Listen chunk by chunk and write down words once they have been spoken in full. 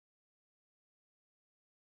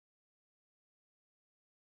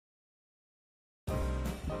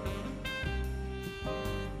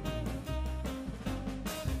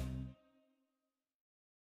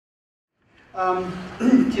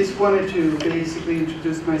Just wanted to basically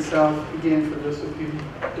introduce myself again for those of you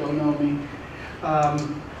who don't know me.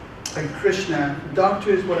 I'm Krishna. Doctor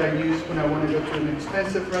is what I use when I want to go to an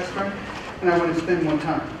expensive restaurant and I want to spend more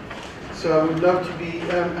time. So I would love to be,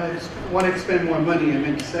 I want to spend more money, I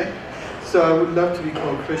meant to say. So I would love to be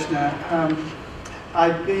called Krishna.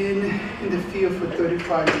 I've been in the field for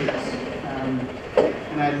 35 years.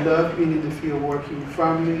 And I love being in the field, working with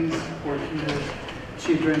families, working with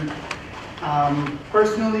children.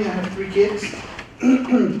 Personally, I have 3 kids.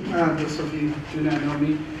 Those of you who do not know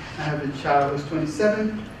me, I have a child who's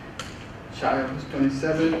 27, child who's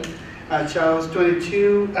 27, child who's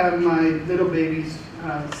 22, and my little baby's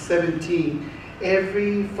 17.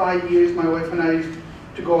 Every 5 years, my wife and I used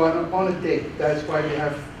to go on a date. That's why we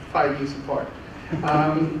have 5 years apart.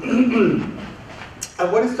 I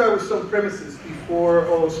want to start with some premises before,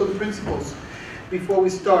 or some principles before we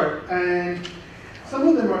start. And some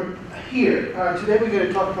of them are here. Today we're going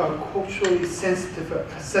to talk about culturally sensitive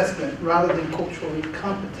assessment rather than culturally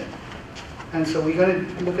competent. And so we're going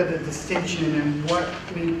to look at the distinction and what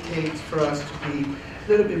it takes for us to be a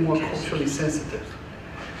little bit more culturally sensitive.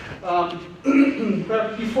 But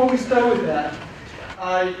before we start with that,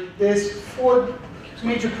 there's 4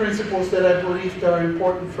 major principles that I believe are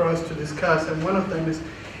important for us to discuss, and one of them is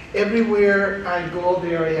everywhere I go,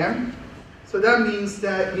 there I am. So that means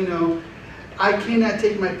that, you know, I cannot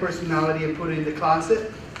take my personality and put it in the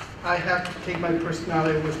closet. I have to take my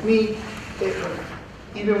personality with me,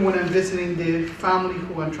 even when I'm visiting the family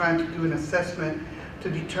who I'm trying to do an assessment to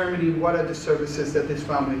determine what are the services that this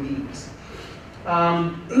family needs.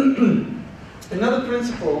 Another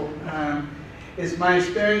principle is my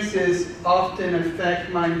experiences often affect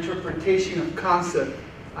my interpretation of concept,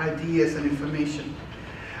 ideas, and information.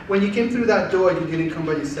 When you came through that door, you didn't come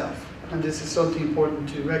by yourself. And this is something important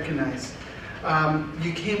to recognize.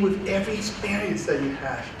 You came with every experience that you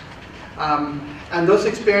had. And those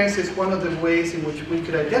experiences, one of the ways in which we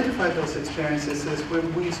could identify those experiences is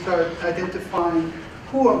when we start identifying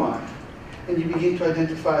who am I? And you begin to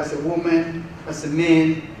identify as a woman, as a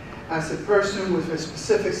man, as a person with a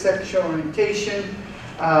specific sexual orientation,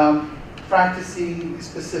 practicing a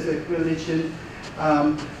specific religion.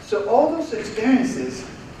 So all those experiences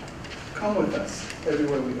come with us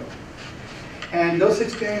everywhere we go. And those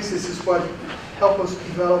experiences is what help us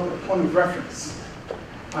develop a point of reference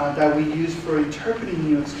that we use for interpreting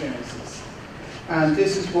new experiences. And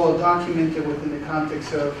this is well documented within the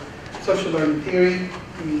context of social learning theory,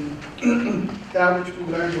 that which we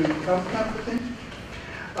learn when we become competent.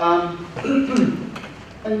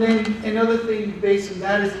 And then another thing based on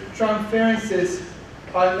that is transferences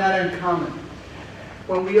are not uncommon.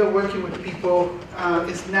 When we are working with people,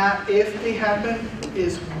 it's not if they happen,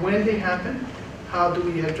 it's when they happen. How do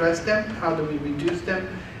we address them? How do we reduce them?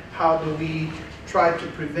 How do we try to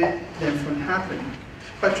prevent them from happening?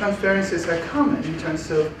 But transferences are common in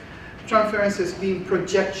terms of transferences being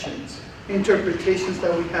projections, interpretations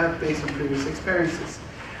that we have based on previous experiences.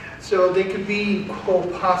 So they could be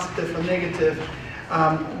quote positive or negative.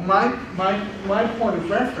 My point of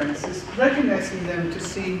reference is recognizing them to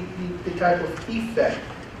see the type of effect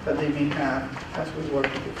that they may have as we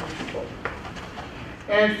work with different people.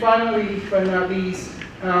 And finally, but not least,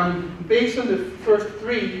 based on the first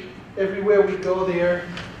 3, everywhere we go there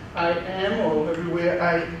I am, or everywhere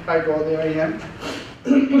I go there I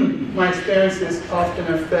am. My experiences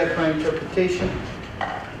often affect my interpretation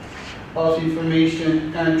of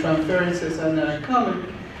information, and transferences are not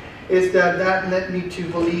uncommon, is that led me to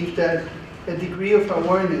believe that a degree of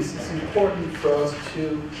awareness is important for us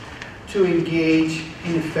to engage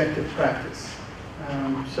in effective practice.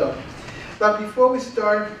 But before we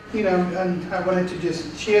start, you know, and I wanted to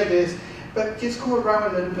just share this, but just go around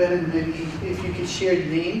a little bit and maybe if you could share your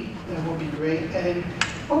name, that would be great. And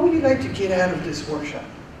what would you like to get out of this workshop?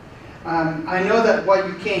 I know that why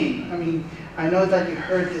you came. I mean, I know that you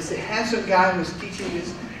heard this handsome guy was teaching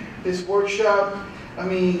this workshop. I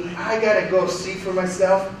mean, I gotta go see for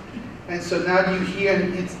myself. And so now you hear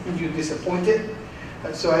and you're disappointed.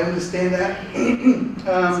 So I understand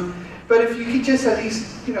that. But if you could just at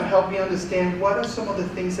least, you know, help me understand what are some of the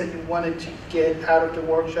things that you wanted to get out of the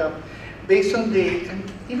workshop based on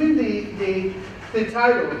even the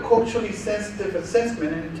title, Culturally Sensitive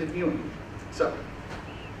Assessment and Interviewing. So,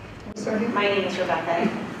 my name is Rebecca.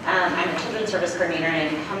 I'm a Children's Service Coordinator,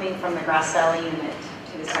 and I'm coming from the Grass Valley unit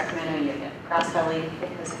to the Sacramento unit. Grass Valley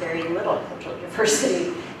has very little cultural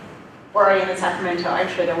diversity. Where I am in Sacramento, I'm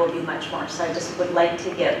sure there will be much more. So I just would like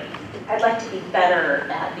to I'd like to be better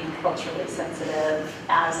at being culturally sensitive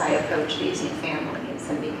as I approach these new families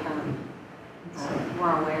and become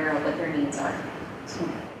more aware of what their needs are.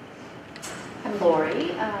 I'm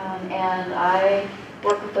Lori, and I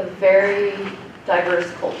work with a very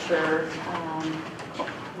diverse culture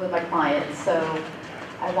with my clients, so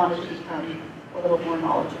I wanted to become a little more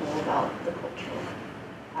knowledgeable about the cultural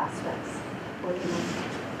aspects, working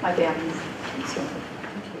with my families. So,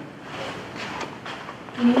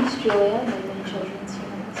 My name is Julia, and I'm in children's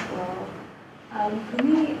here as well. For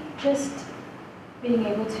me, just being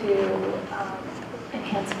able to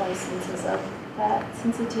enhance my senses of that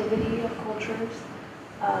sensitivity of cultures,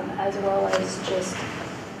 as well as just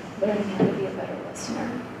learning how to be a better listener.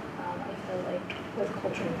 I feel like with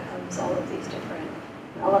culture comes all of these different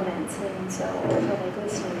elements, and so I feel like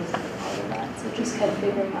listening is a big part of that. So just kind of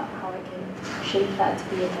figuring out how I can shape that to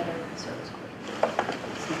be a better service coordinator.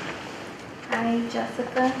 Hi,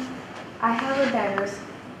 Jessica. I have a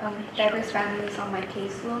diverse families on my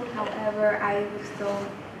caseload. However, I still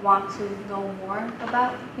want to know more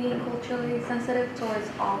about being culturally sensitive towards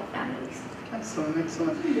all families. excellent,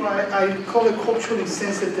 excellent. Why I call it culturally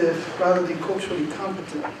sensitive rather than culturally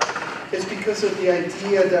competent. It's because of the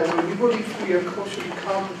idea that when we believe we are culturally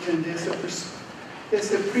competent, there's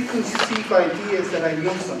a preconceived idea that I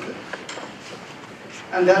know something.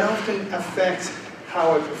 And that often affects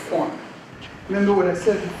how I perform. Remember what I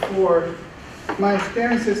said before, my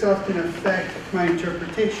experiences often affect my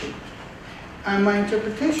interpretation. And my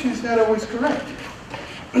interpretation is not always correct.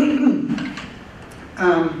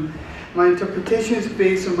 My interpretation is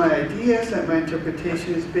based on my ideas, and my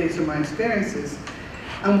interpretation is based on my experiences.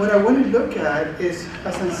 And what I want to look at is,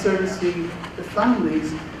 as I'm servicing the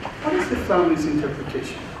families, what is the family's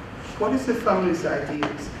interpretation? What is the family's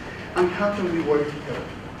ideas? And how can we work together?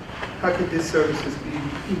 How can these services be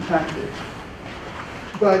impacted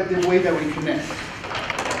by the way that we connect?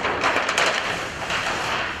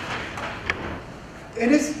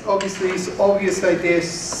 It is obviously, it's obvious that there's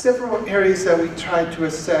several areas that we try to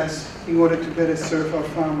assess in order to better serve our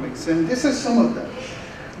families. And this is some of them.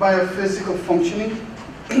 Biophysical functioning,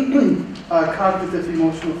 cognitive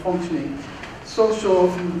emotional functioning,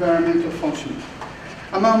 social environmental functioning,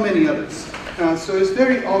 among many others. So it's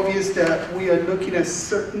very obvious that we are looking at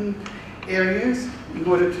certain areas in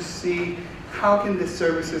order to see how can the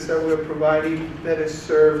services that we're providing better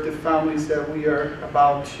serve the families that we are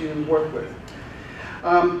about to work with.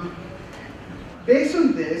 Based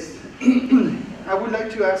on this, I would like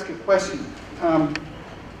to ask a question.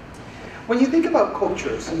 When you think about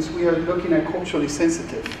culture, since we are looking at culturally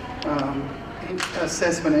sensitive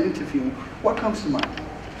assessment and interviewing, what comes to mind?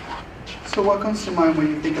 So what comes to mind when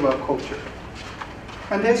you think about culture?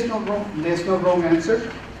 And there's no wrong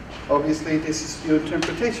answer. Obviously, this is your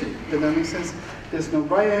interpretation. Does that make sense? There's no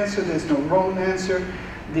right answer, there's no wrong answer.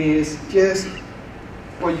 There's just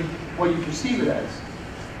what you perceive it as.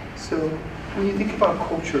 So when you think about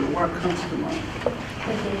culture, what comes to mind?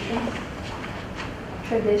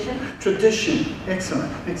 Tradition. Tradition.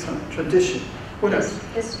 Excellent, excellent. Tradition. What else?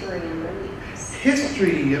 History and beliefs.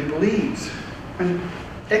 History and beliefs. And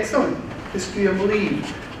excellent. History and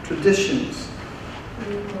beliefs. Traditions.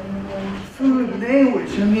 Food,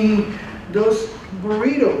 language. I mean, those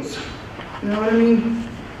burritos. You know what I mean?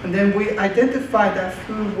 And then we identify that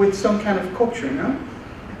food with some kind of culture, you know?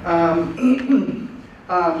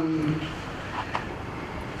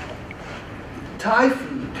 Thai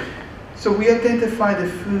food. So we identify the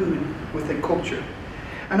food with the culture.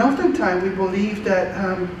 And oftentimes we believe that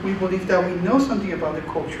we know something about the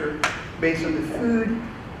culture based on the food,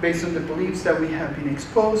 based on the beliefs that we have been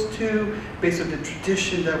exposed to, based on the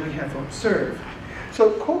tradition that we have observed.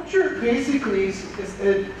 So culture basically is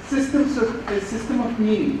a system of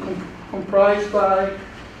meaning comprised by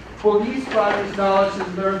beliefs, values, knowledge,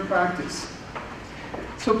 and learned practice.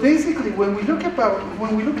 So basically, when we look at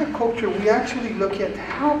culture, we actually look at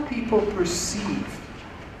how people perceive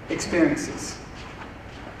experiences.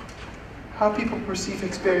 How people perceive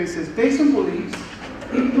experiences based on beliefs,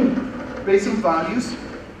 based on values,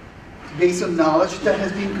 based on knowledge that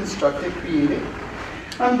has been constructed, created,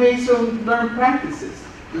 and based on learned practices,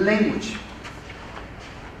 language,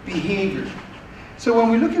 behavior. So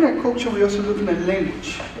when we're looking at culture, we're also looking at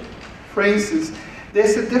language. For instance,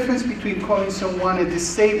 there's a difference between calling someone a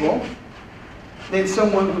disabled than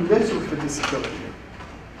someone who lives with a disability.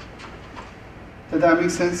 Does that make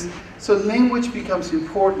sense? So language becomes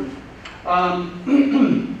important.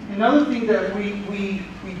 Another thing that we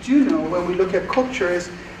do know when we look at culture is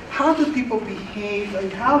how do people behave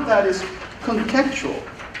and how that is contextual.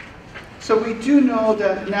 So we do know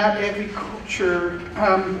that not every culture,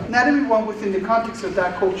 not everyone within the context of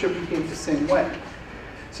that culture behaves the same way.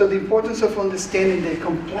 So the importance of understanding the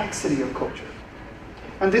complexity of culture.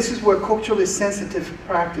 And this is where culturally sensitive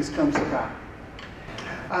practice comes about.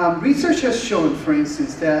 Research has shown, for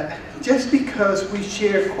instance, that just because we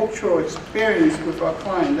share cultural experience with our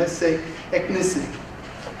client, let's say ethnicity,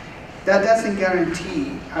 that doesn't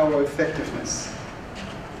guarantee our effectiveness.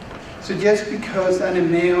 So just because I'm a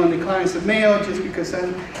male and the client's a male, just because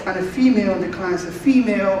I'm a female and the client's a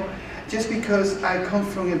female, just because I come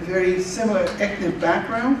from a very similar ethnic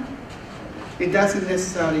background, it doesn't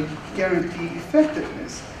necessarily guarantee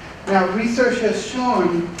effectiveness. Now, research has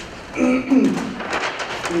shown, let me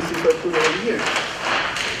see if I put it over here,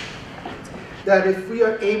 that if we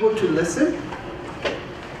are able to listen,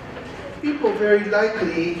 people very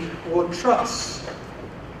likely will trust.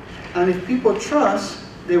 And if people trust,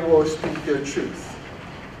 they will speak their truth.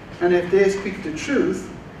 And if they speak the truth,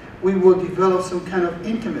 we will develop some kind of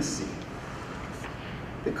intimacy.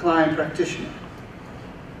 The client practitioner,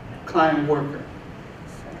 client worker.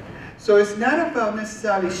 So it's not about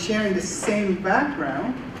necessarily sharing the same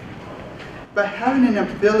background, but having an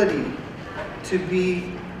ability to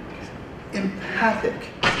be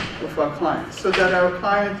empathic with our clients, so that our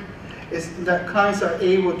clients are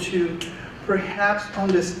able to perhaps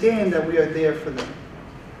understand that we are there for them.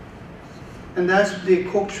 And that's the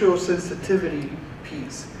cultural sensitivity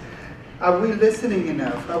piece. Are we listening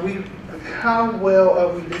enough? How well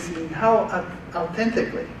are we listening? How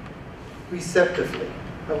authentically, receptively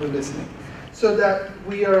are we listening? So that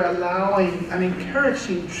we are allowing and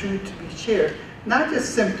encouraging truth to be shared, not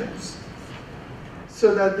just symptoms.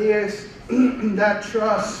 So that there's that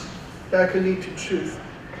trust that can lead to truth.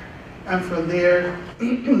 And from there,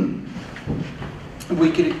 we can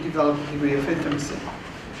develop a degree of intimacy.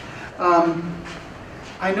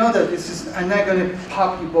 I know that I'm not going to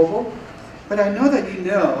pop you bubble, but I know that you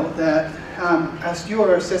know that as you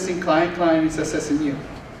are assessing client is assessing you.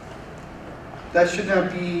 That should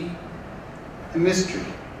not be a mystery.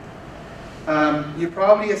 You're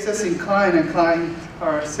probably assessing client and client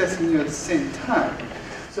are assessing you at the same time.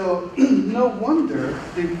 So no wonder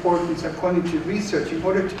the importance, according to research, in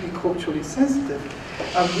order to be culturally sensitive,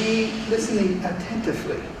 are we listening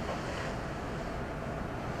attentively,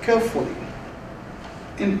 carefully,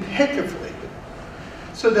 impeccably,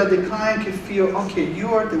 so that the client can feel, okay, you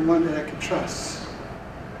are the one that I can trust,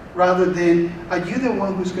 rather than, are you the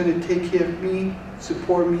one who's going to take care of me,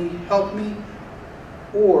 support me, help me,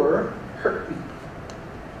 or hurt me?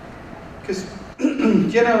 Because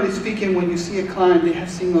generally speaking, when you see a client, they have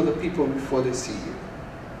seen other people before they see you.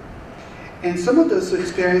 And some of those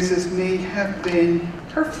experiences may have been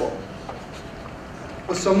hurtful,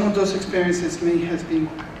 or some of those experiences may have been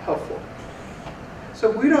helpful. So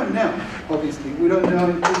we don't know, obviously. We don't know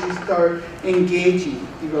until we start engaging,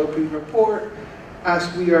 developing rapport,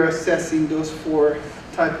 as we are assessing those 4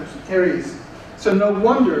 types of areas. So no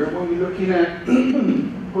wonder when we're looking at,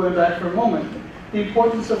 going back for a moment, the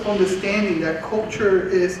importance of understanding that culture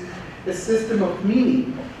is a system of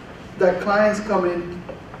meaning that client come in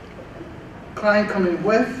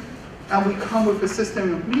with, and we come with a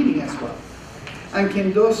system of meaning as well. And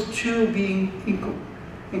can those two be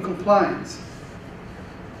in compliance?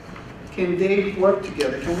 Can they work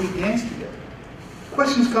together? Can we dance together?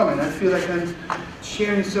 Questions coming. I feel like I'm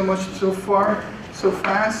sharing so much so far, so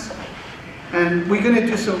fast. And we're going to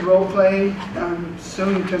do some role playing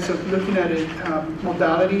soon in terms of looking at a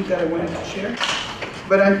modality that I wanted to share.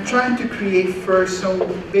 But I'm trying to create first some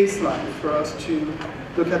baseline for us to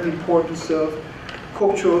look at the importance of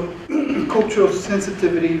cultural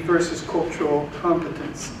sensitivity versus cultural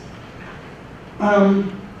competence.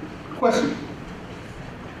 Question.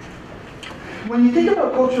 When you think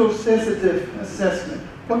about cultural sensitive assessment,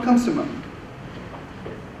 what comes to mind?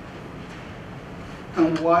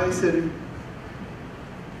 And why is it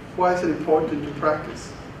important to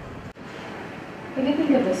practice? I can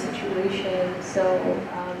think of a situation, so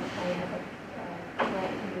I have a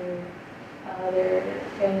client who their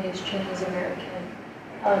family is Chinese American,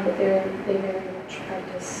 but they very much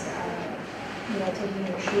practice, taking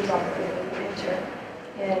their shoes off for the winter.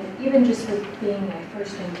 And even just with being my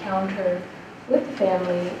first encounter with the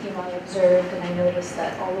family, I observed and I noticed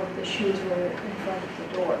that all of the shoes were in front of the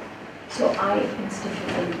door. So I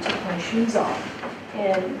instinctively took my shoes off.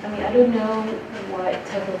 And I don't know what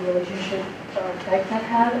type of relationship or effect that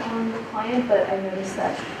had on the client, but I noticed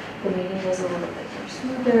that the meeting was a little bit more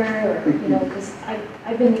smoother, or, because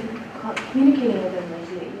I've been communicating with them like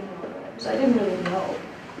via email or whatever, so I didn't really know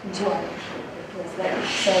until I actually was there.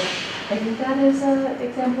 So I think that is an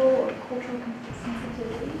example of cultural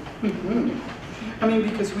sensitivity. Mm-hmm.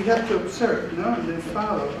 Because we have to observe, and then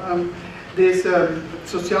follow. There's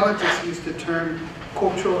sociologists use the term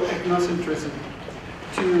cultural ethnocentrism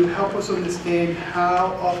to help us understand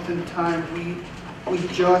how oftentimes we we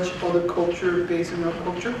judge other culture based on our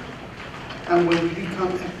culture. And when we become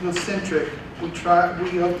ethnocentric,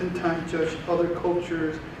 we oftentimes judge other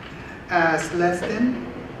cultures as less than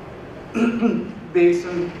based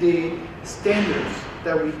on the standards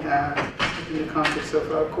that we have in the context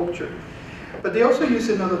of our culture. But they also use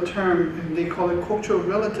another term, and they call it cultural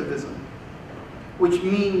relativism, which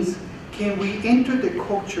means, can we enter the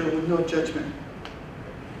culture with no judgment?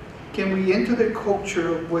 Can we enter the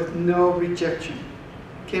culture with no rejection?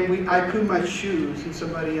 I put my shoes in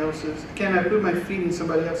somebody else's, can I put my feet in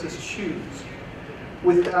somebody else's shoes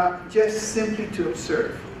without just simply to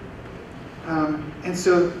observe? And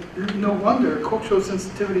so, no wonder, cultural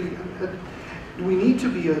sensitivity, we need to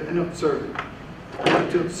be an observer. We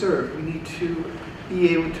need to observe. We need to be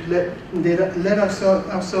able to let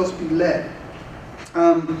ourselves be led.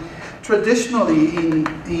 Traditionally,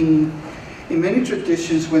 in many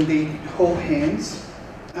traditions, when they hold hands,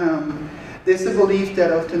 there's a belief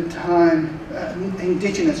that oftentimes,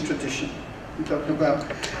 indigenous tradition, I'm talking about,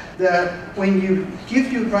 that when you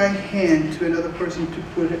give your right hand to another person to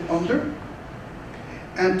put it under,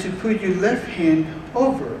 and to put your left hand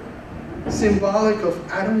over, symbolic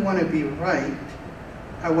of, I don't want to be right,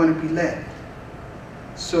 I want to be led,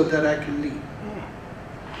 so that I can lead.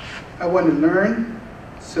 I want to learn,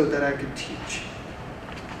 so that I can teach.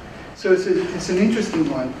 So it's an interesting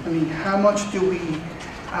one. I mean, how much do we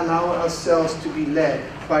allow ourselves to be led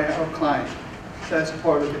by our client? That's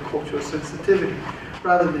part of the cultural sensitivity,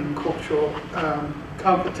 rather than cultural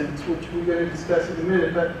competence, which we're going to discuss in a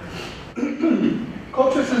minute. But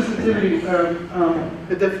cultural sensitivity,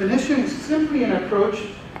 the definition is simply an approach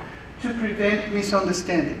to prevent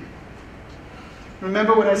misunderstanding.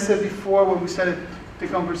 Remember what I said before when we started the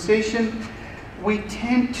conversation? We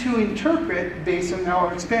tend to interpret based on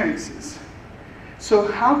our experiences. So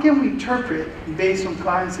how can we interpret based on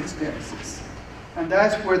clients' experiences? And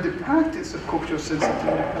that's where the practice of cultural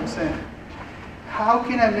sensitivity comes in. How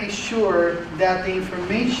can I make sure that the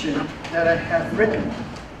information that I have written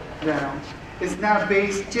down is not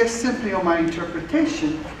based just simply on my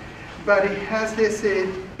interpretation, but it has this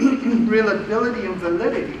real ability and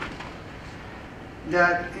validity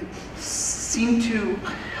that it seems to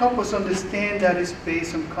help us understand that it's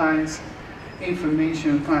based on clients'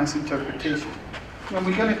 information and clients' interpretation. And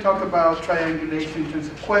we're going to talk about triangulation in terms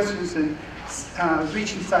of questions and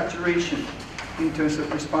reaching saturation in terms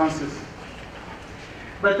of responses.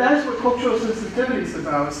 But that's what cultural sensitivity is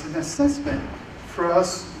about. It's an assessment for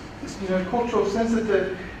us. Cultural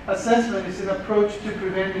sensitive assessment is an approach to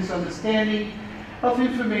prevent misunderstanding of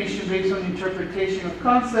information based on interpretation of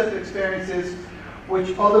concept experiences,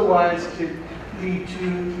 which otherwise could lead to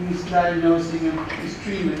misdiagnosing and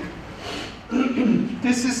mistreatment.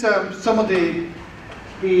 This is some of the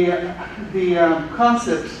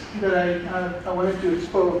concepts that I wanted to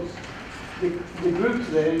expose the group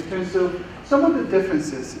today in terms of some of the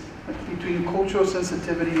differences between cultural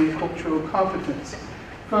sensitivity and cultural competence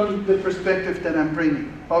from the perspective that I'm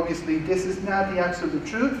bringing. Obviously, this is not the absolute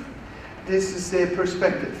truth. This is a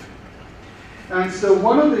perspective. And so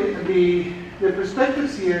one of the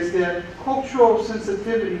perspectives here is that cultural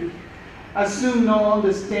sensitivity assumes no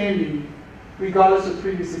understanding regardless of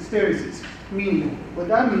previous experiences. Meaning, what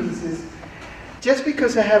that means is, just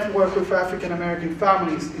because I have worked with African American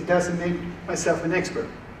families, it doesn't make myself an expert.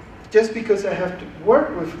 Just because I have to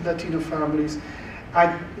work with Latino families,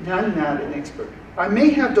 I'm not an expert. I may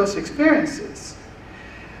have those experiences,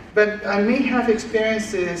 but I may have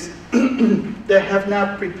experiences that have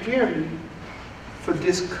not prepared me for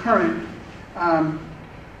this current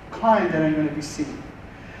client that I'm going to be seeing.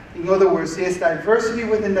 In other words, there's diversity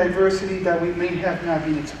within diversity that we may have not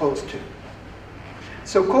been exposed to.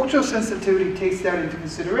 So cultural sensitivity takes that into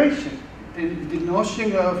consideration. The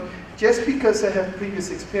notion of, just because I have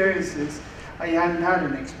previous experiences, I am not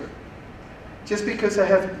an expert. Just because I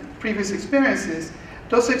have previous experiences,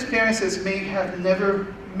 those experiences may have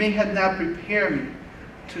not prepared me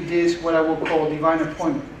to this, what I will call divine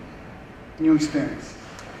appointment, new experience.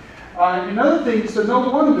 Another thing, so no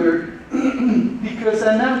wonder, because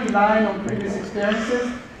I'm not relying on previous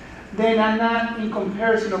experiences, then I'm not in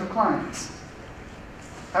comparison of clients.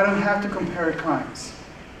 I don't have to compare clients.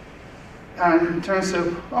 And in terms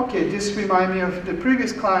of, okay, this reminds me of the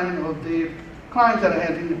previous client or the client that I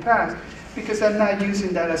had in the past, because I'm not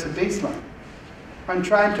using that as a baseline. I'm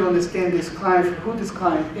trying to understand this client for who this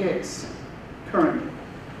client is currently,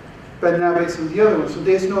 but not based on the other one. So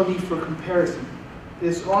there's no need for comparison.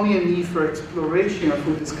 There's only a need for exploration of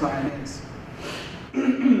who this client is.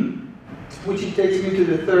 Which takes me to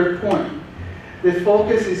the third point. The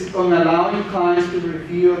focus is on allowing clients to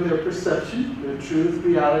reveal their perception, their truth,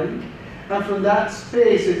 reality, And from that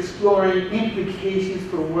space, exploring implications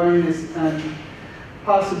for awareness and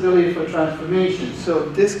possibility for transformation. So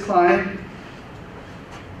this client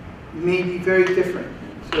may be very different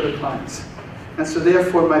to other clients. And so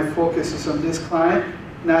therefore my focus is on this client,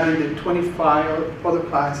 not in the 25 other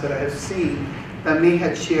clients that I have seen that may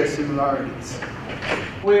have shared similarities.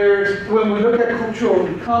 Whereas when we look at cultural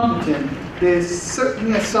incompetent, there's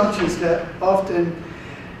certain assumptions that often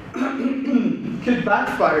could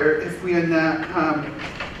backfire if we are not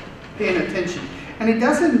paying attention. And it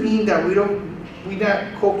doesn't mean that we don't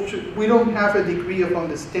have a degree of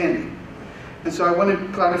understanding. And so I want to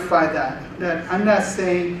clarify that I'm not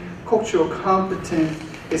saying cultural competence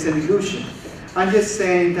is an illusion. I'm just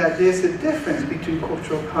saying that there's a difference between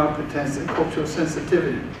cultural competence and cultural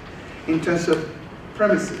sensitivity in terms of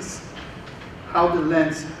premises, how the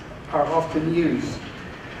lens are often used.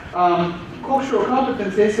 Cultural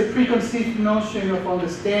competence is a preconceived notion of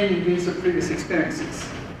understanding based on previous experiences.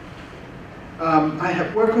 I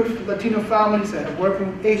have worked with Latino families, I have worked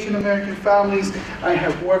with Asian American families, I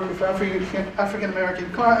have worked with African American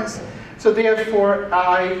clients, so therefore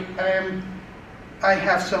I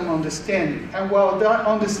have some understanding. And while that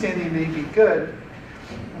understanding may be good,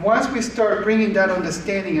 once we start bringing that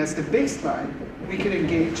understanding as the baseline, we can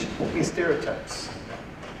engage in stereotypes.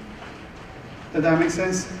 Does that make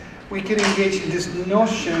sense? We can engage in this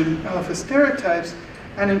notion of stereotypes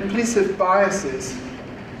and implicit biases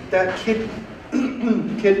that can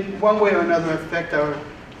one way or another affect our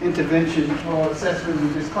intervention or assessment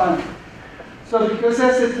with this client. So because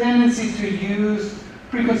there's a tendency to use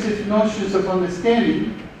preconceived notions of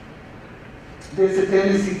understanding, there's a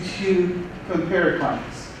tendency to compare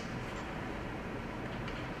clients.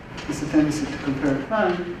 There's a tendency to compare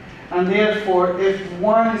clients. And therefore, if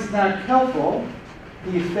one is not helpful,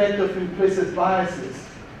 the effect of implicit biases,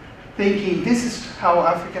 thinking this is how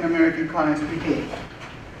African American clients behave.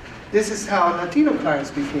 This is how Latino clients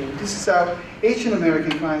behave. This is how Asian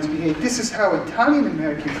American clients behave. This is how Italian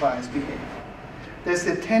American clients behave. There's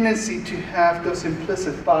a tendency to have those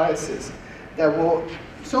implicit biases that will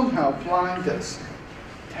somehow blind us,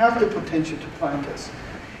 have the potential to blind us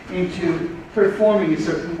into performing a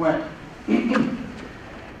certain way.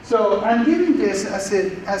 So I'm giving this as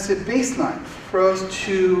a baseline for us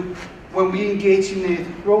to, when we engage in a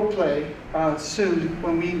role play soon,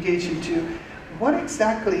 when we engage into what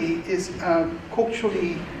exactly is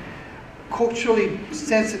culturally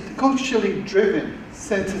driven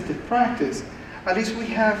sensitive practice, at least we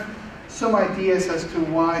have some ideas as to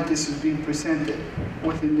why this is being presented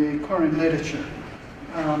within the current literature.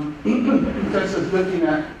 In terms of looking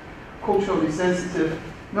at culturally sensitive,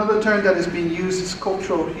 another term that is being used is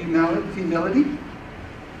cultural humility,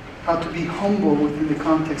 how to be humble within the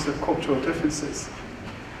context of cultural differences.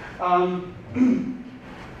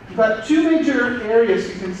 But two major areas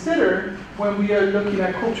to consider when we are looking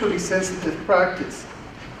at culturally sensitive practice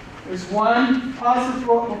is one,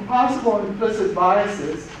 possible implicit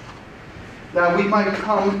biases that we might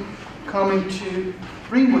come to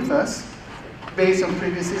bring with us based on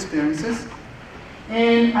previous experiences,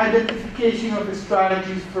 and identification of the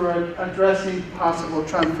strategies for addressing possible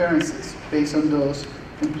transferences based on those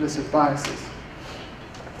implicit biases.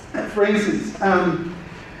 And for instance,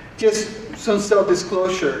 just some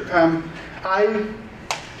self-disclosure.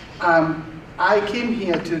 I came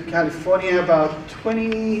here to California about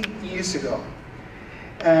 20 years ago,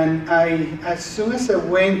 and as soon as I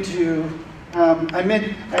went to, I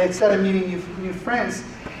had started meeting new friends,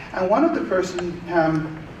 and one of the person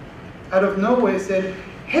out of nowhere said,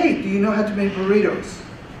 "Hey, do you know how to make burritos?"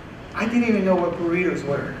 I didn't even know what burritos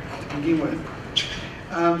were to begin with.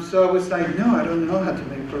 So I was like, "No, I don't know how to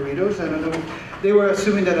make burritos. I don't know." They were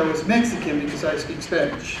assuming that I was Mexican because I speak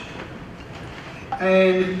Spanish.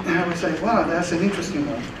 And I was like, wow, that's an interesting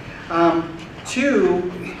one.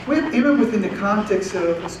 Two, even within the context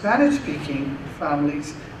of Spanish-speaking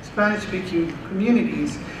families, Spanish-speaking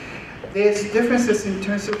communities, there's differences in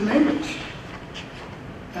terms of language.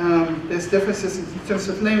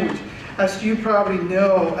 As you probably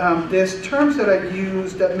know, there's terms that I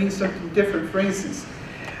use that mean something different. For instance,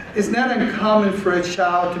 it's not uncommon for a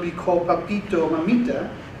child to be called papito or mamita,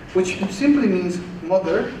 which simply means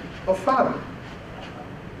mother or father.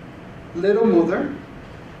 Little mother,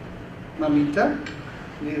 mamita,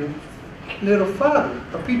 little father,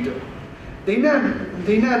 papito.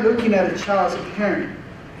 They're not looking at a child as a parent.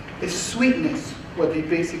 It's sweetness, what they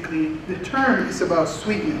basically, the term is about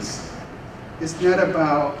sweetness. It's not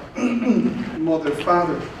about mother,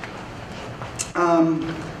 father.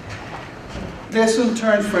 There's some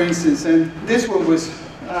terms, for instance, and this one was,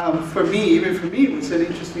 even for me, it was an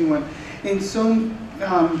interesting one. In some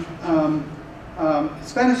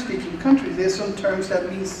Spanish-speaking countries, there's some terms that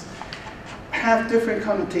means have different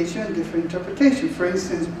connotation and different interpretation. For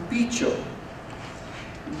instance, bicho.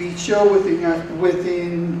 Bicho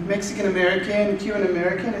within Mexican American, Cuban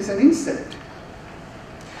American is an insect.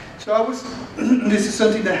 So this is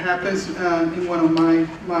something that happens in one of my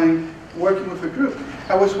working with a group.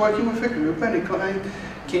 I was working with a group and a client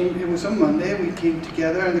came, it was on Monday, we came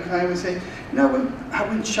together and the client was saying, you know, I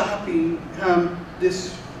went shopping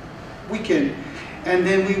this weekend and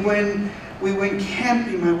then we went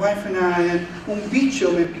camping, my wife and I, and un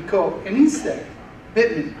bicho me picó, an insect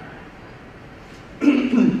bit me.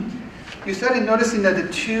 You started noticing that the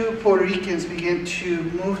two Puerto Ricans began to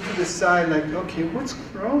move to the side like, okay, what's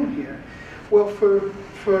wrong here? Well, for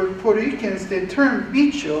Puerto Ricans, the term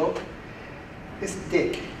bicho is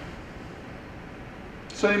dick.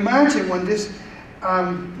 So imagine when this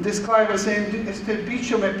client was saying, este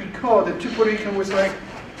bicho me picó, the two Puerto Ricans was like,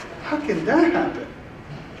 how can that happen?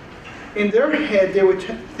 In their head, they were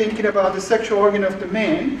thinking about the sexual organ of the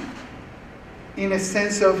man in a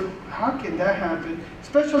sense of, how can that happen?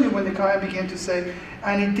 Especially when the client began to say,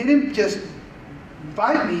 and he didn't just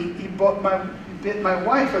bite me, he bit my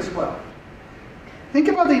wife as well. Think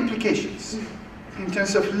about the implications in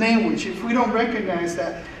terms of language. If we don't recognize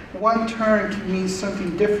that one term can mean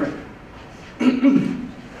something different.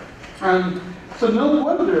 So no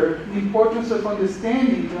wonder the importance of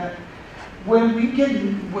understanding that when we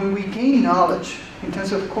gain knowledge in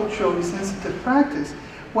terms of culturally sensitive practice,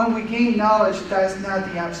 when we gain knowledge, that's not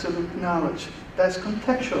the absolute knowledge. That's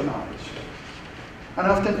contextual knowledge. And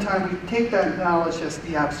oftentimes we take that knowledge as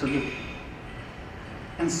the absolute.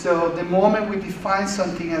 And so the moment we define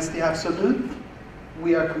something as the absolute,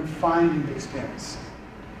 we are confined in the experience.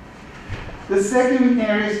 The second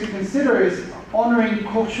area to consider is honoring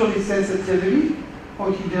culturally sensitivity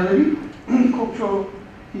or humility, cultural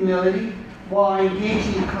humility, while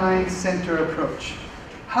engaging client-centered approach.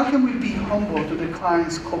 How can we be humble to the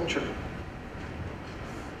client's culture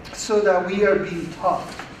so that we are being taught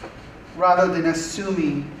rather than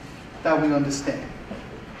assuming that we understand?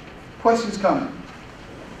 Questions coming?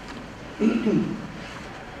 Do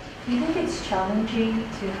you think it's challenging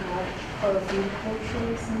to have or be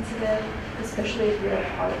culturally sensitive, especially if you're a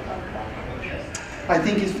part of that culture? I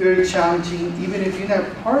think it's very challenging, even if you're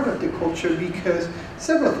not part of the culture, because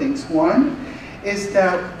several things. One is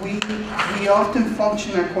that we often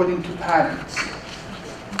function according to patterns.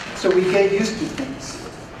 So we get used to things.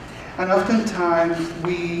 And oftentimes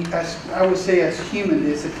we, as I would say as humans,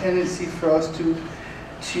 there's a tendency for us to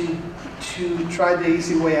try the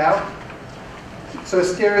easy way out. So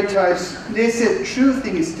stereotypes, there's a true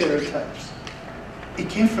thing is stereotypes. It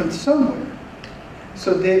came from somewhere.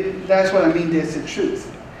 So that's what I mean, there's a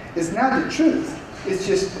truth. It's not the truth, it's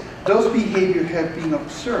just those behaviors have been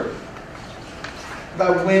observed.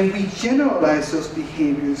 But when we generalize those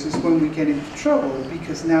behaviors is when we get into trouble,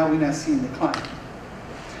 because now we're not seeing the client.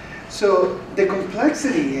 So the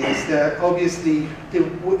complexity is that obviously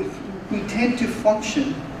we tend to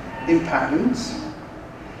function in patterns.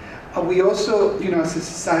 We also, as a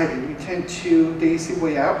society, we tend to the easy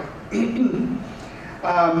way out.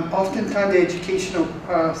 Oftentimes the educational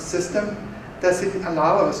system doesn't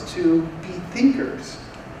allow us to be thinkers,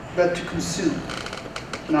 but to consume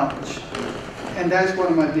knowledge. And that's one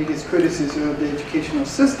of my biggest criticisms of the educational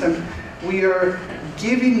system. We are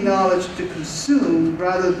giving knowledge to consume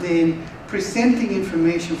rather than presenting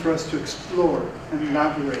information for us to explore and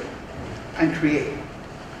elaborate and create.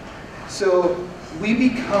 So we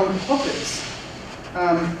become puppets.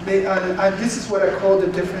 This is what I call the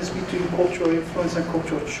difference between cultural influence and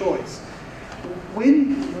cultural choice.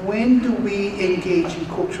 When do we engage in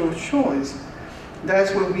cultural choice?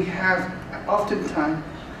 That's when we have, oftentimes,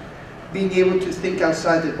 being able to think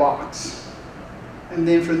outside the box. And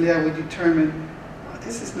then from there we determine, oh,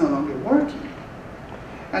 this is no longer working.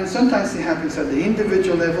 And sometimes it happens at the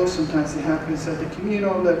individual level, sometimes it happens at the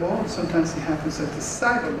communal level, sometimes it happens at the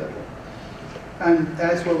societal level. And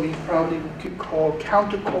that's what we probably could call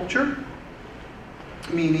counterculture,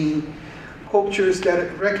 meaning cultures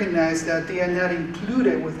that recognize that they are not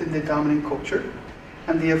included within the dominant culture,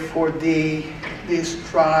 and therefore they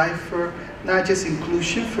strive for not just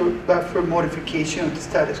inclusion, but for modification of the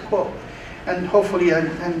status quo. And hopefully, I'm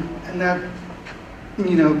not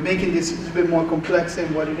making this a bit more complex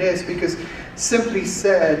than what it is, because simply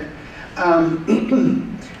said,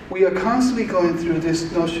 we are constantly going through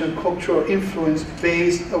this notion of cultural influence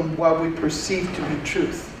based on what we perceive to be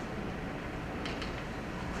truth.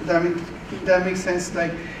 That makes sense?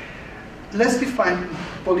 Like, let's define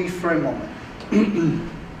belief for a moment.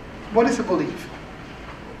 What is a belief?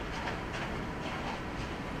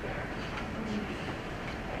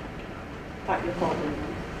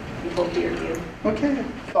 Okay,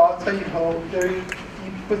 thoughts that you hold very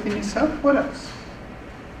deep within yourself. What else?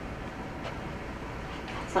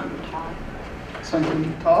 Something taught. Something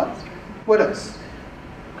you taught. What else?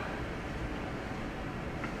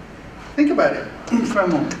 Think about it for a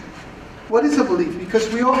moment. What is a belief?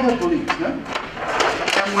 Because we all have beliefs, no?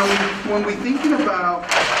 And when we're thinking about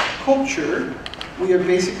culture, we are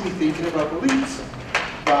basically thinking about beliefs,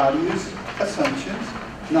 values, assumptions,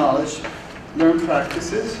 knowledge, learned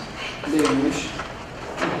practices, language,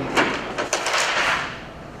 behavior.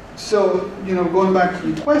 So, going back to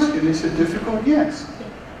your question, is it difficult? Yes.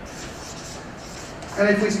 And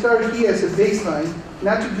if we start here as a baseline,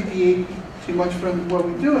 not to deviate too much from what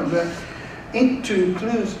we're doing, but to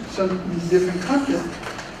include some different content,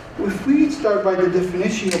 if we start by the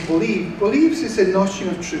definition of belief, beliefs is a notion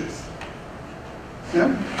of truth.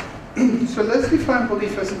 Yeah? So let's define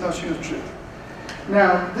belief as a notion of truth.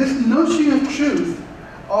 Now, this notion of truth,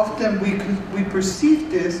 often we perceive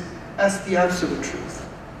this as the absolute truth.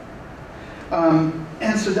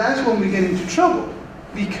 And so that's when we get into trouble,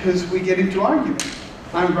 because we get into argument.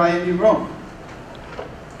 I'm right and you're wrong.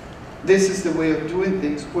 This is the way of doing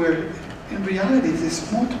things, where in reality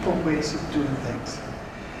there's multiple ways of doing things.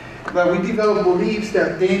 But we develop beliefs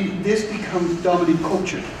that then this becomes dominant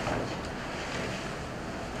culture.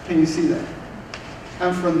 Can you see that?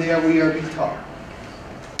 And from there we are being taught.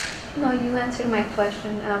 No, you answered my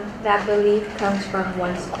question. That belief comes from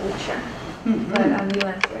one's culture. Mm-hmm. But you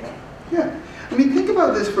answered it. Yeah. I mean, think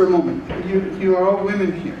about this for a moment. You are all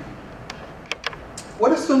women here.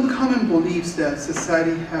 What are some common beliefs that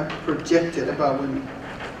society have projected about women?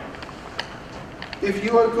 If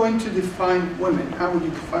you are going to define women, how would you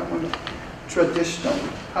define women? Traditionally,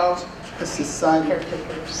 how a society...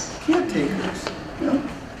 Caretakers. Caretakers,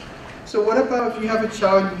 So what about if you have a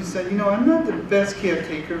child and you say, I'm not the best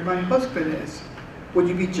caretaker, my husband is. Would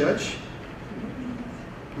you be judged?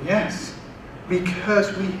 Yes,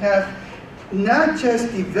 because we have not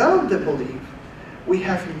just developed the belief, we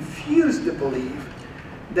have infused the belief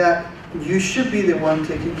that you should be the one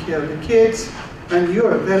taking care of the kids and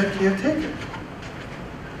you're a better caretaker.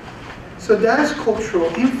 So that's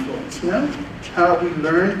cultural influence, how we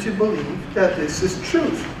learn to believe that this is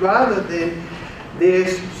truth, rather than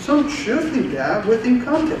there's some truth in that within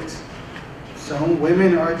context. Some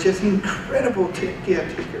women are just incredible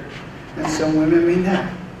caretakers, and some women may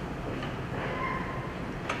not.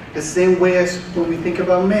 The same way as when we think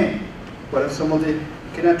about men. What if someone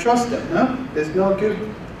cannot trust them? No? There's no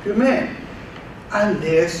good man. And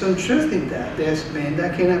there's some truth in that. There's men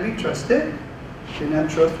that cannot be trusted. They're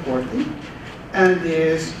not trustworthy. And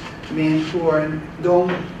there's men who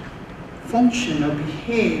don't function or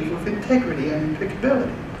behave with integrity and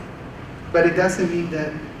impeccability. But it doesn't mean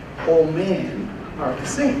that all men are the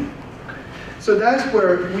same. So that's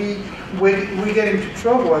where we get into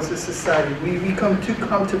trouble as a society. We become too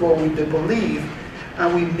comfortable with the belief,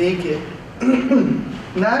 and we make it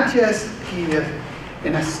not just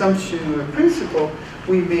an assumption or a principle,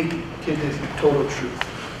 we make it as a total truth.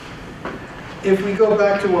 If we go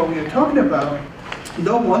back to what we were talking about,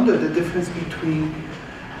 no wonder the difference between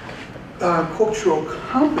cultural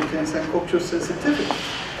competence and cultural sensitivity.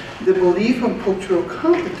 The belief on cultural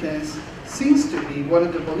competence seems to be, one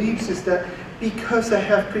of the beliefs is that because I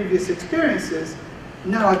have previous experiences,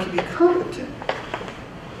 now I can be competent.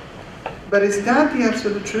 But is that the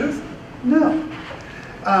absolute truth? No.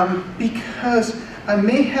 Because I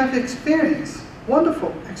may have experience,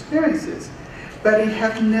 wonderful experiences, but it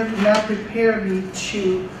have not prepared me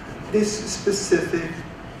to this specific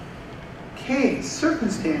case,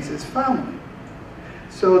 circumstances, family.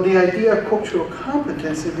 So the idea of cultural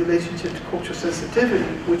competence in relationship to cultural sensitivity,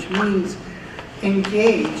 which means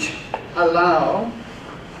engage, allow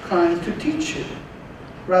clients to teach you,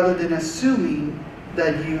 rather than assuming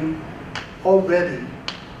that you already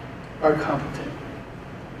are competent.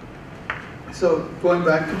 So going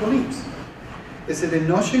back to beliefs. Is it a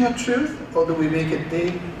notion of truth, or do we make it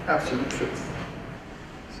the absolute truth?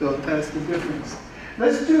 So that's the difference.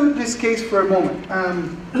 Let's do this case for a moment.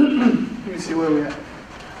 Let me see where we're at.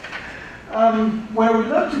 What I would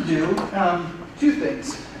love to do, two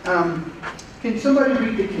things. Can somebody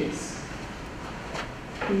read the case?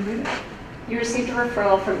 Can you read it? You received a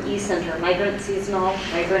referral from E-Center, Migrant Seasonal,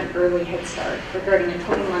 Migrant Early Head Start, regarding a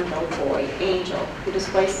 21-month-old boy, Angel, who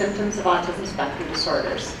displays symptoms of autism spectrum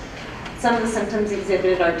disorders. Some of the symptoms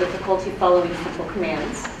exhibited are difficulty following simple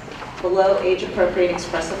commands, below age-appropriate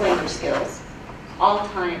expressive language skills,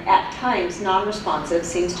 at times non-responsive,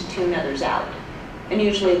 seems to tune others out,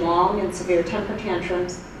 unusually long and severe temper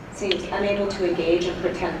tantrums, seems unable to engage in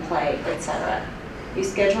pretend play, etc. You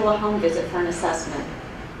schedule a home visit for an assessment.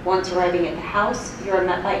 Once arriving at the house, you are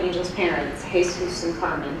met by Angel's parents, Jesus and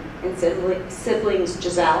Carmen, and siblings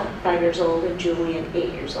Giselle, 5 years old, and Julian,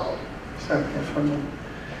 8 years old.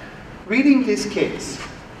 Reading this case,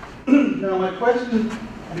 now my question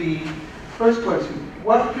would be, first question,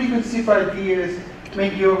 what preconceived ideas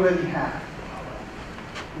may you already have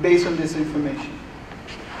based on this information?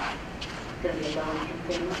 Going to be a long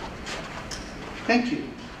thing. Thank you.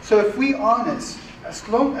 So if we're honest, as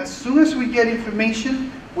soon as we get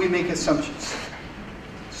information, we make assumptions.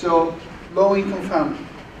 So low-income family.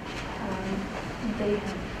 They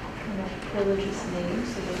have kind of religious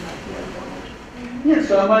names, so they might be a religious. Yeah,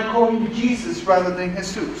 so I might call him Jesus rather than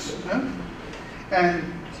Jesus. Huh? And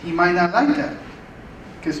he might not like that,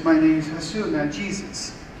 because my name is Jesus, not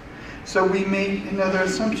Jesus. So we made another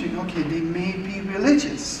assumption. Okay, they may be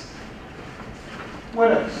religious.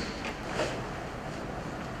 What else?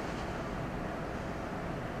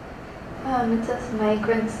 It says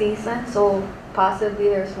migrant season, so possibly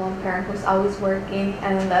there's one parent who's always working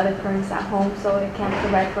and then the other parent's at home, so they can't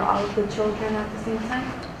provide for all of the children at the same time.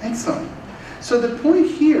 Excellent. So the point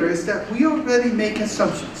here is that we already make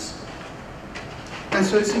assumptions. And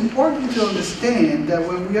so it's important to understand that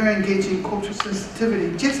when we are engaging in cultural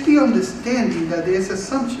sensitivity, just the understanding that there's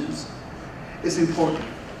assumptions is important.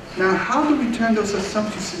 Now, how do we turn those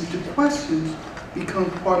assumptions into questions become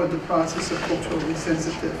part of the process of culturally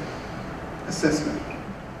sensitive assessment?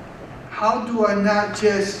 How do I not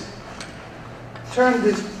just turn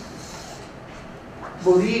these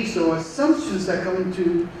beliefs or assumptions that come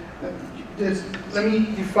into this? Let me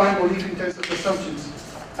define belief in terms of assumptions.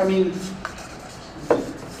 I mean,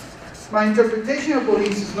 my interpretation of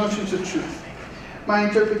beliefs is notions of truth. My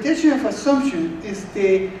interpretation of assumption is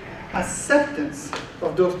the acceptance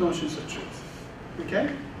of those notions of truth. Okay?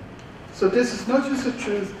 So this is notions of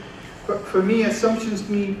truth. But for me, assumptions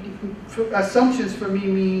for me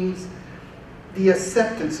means the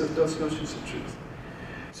acceptance of those notions of truth.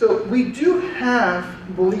 So we do have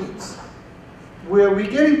beliefs. Where we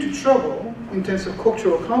get into trouble in terms of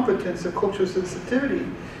cultural competence or cultural sensitivity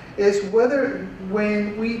is whether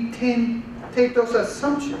when we take those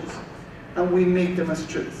assumptions and we make them as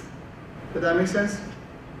truth. Does that make sense?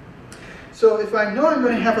 So if I know I'm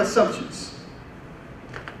going to have assumptions,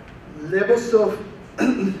 levels of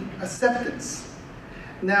acceptance.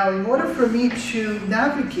 Now, in order for me to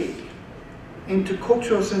navigate into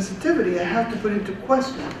cultural sensitivity, I have to put into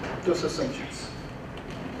question those assumptions.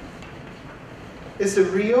 Is it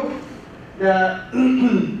real that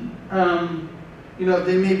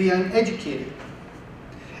they may be uneducated?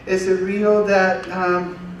 Is it real that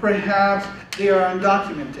perhaps they are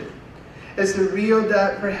undocumented? Is it real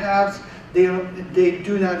that perhaps they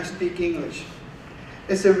do not speak English?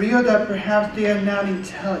 Is it real that perhaps they are not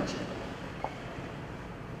intelligent?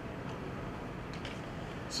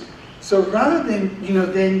 So rather than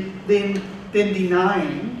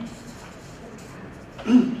denying,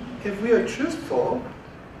 if we are truthful,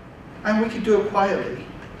 and we can do it quietly,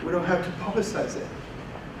 we don't have to publicize it.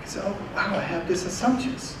 So, oh, wow, I have these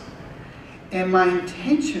assumptions. And my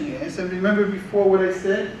intention is, and remember before what I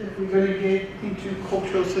said, if we're going to get into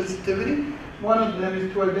cultural sensitivity, one of them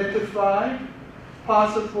is to identify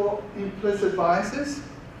possible implicit biases.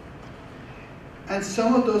 And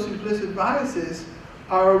some of those implicit biases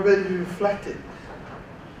are already reflected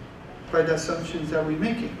by the assumptions that we're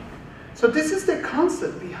making. So this is the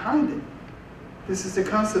concept behind it. This is the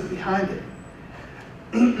concept behind it.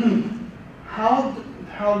 How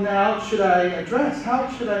now should I address? How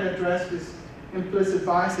should I address these implicit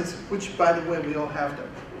biases, which, by the way, we all have them.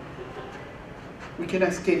 We can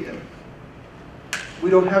escape them. We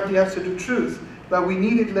don't have the absolute truth, but we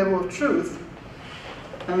need a level of truth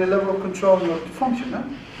and a level of control in order to function. No?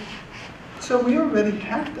 So we already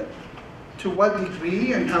have them. To what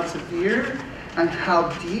degree and how severe and how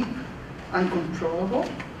deep, uncontrollable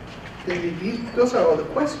they may be, those are all the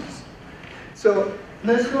questions. So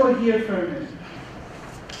let's go here for a minute.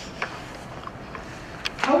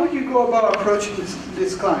 How would you go about approaching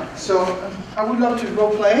this client? So I would love to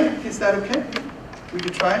role play. Is that okay? We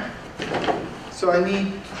could try. So I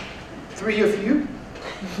need 3 of you.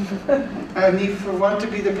 I need for one to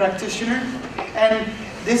be the practitioner. And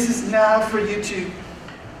this is now for you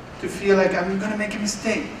to feel like I'm going to make a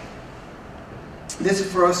mistake. This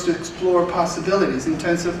is for us to explore possibilities in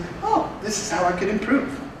terms of, oh, this is how I could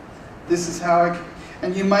improve. This is how I could,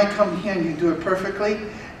 and you might come here and you do it perfectly,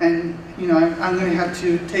 and I'm going to have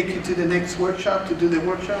to take you to the next workshop to do the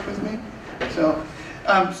workshop with me. So,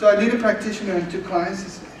 so I need a practitioner and 2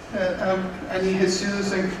 clients. I need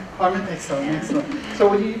Jesus and Carmen. Excellent, excellent. So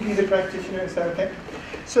will you be the practitioner? Is that okay?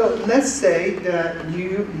 So let's say that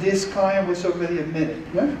this client was already admitted,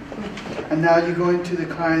 yeah? And now you go into the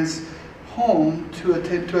client's home to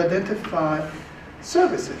identify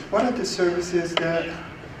services. What are the services that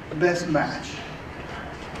best match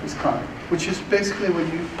this client? Which is basically what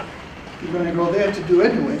you're going to go there to do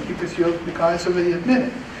anyway, because the client's already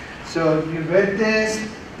admitted. So you read this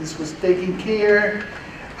was taken care,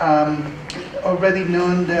 already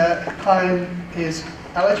known that the client is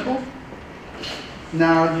eligible.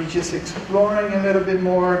 Now you're just exploring a little bit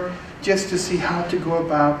more just to see how to go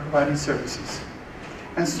about providing services.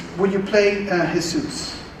 And will you play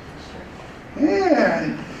Jesus?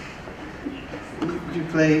 Yeah. You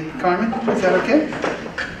play Carmen? Is that okay?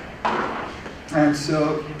 And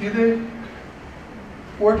so you're the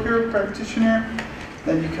worker, practitioner,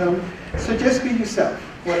 then you come. So just be yourself.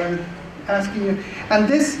 What I'm asking you. And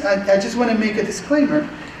this, I just want to make a disclaimer.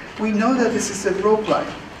 We know that this is a role play.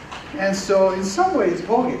 And so in some ways,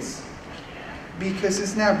 bogus. Because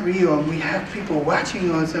it's not real. We have people watching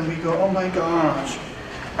us and we go, oh my gosh,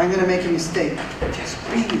 I'm going to make a mistake. Just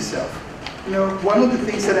be yourself. You know, one of the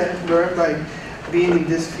things that I've learned by being in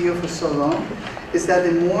this field for so long is that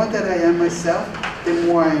the more that I am myself, the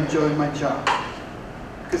more I enjoy my job.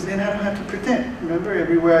 Because then I don't have to pretend. Remember,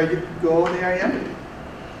 everywhere I go, there I am.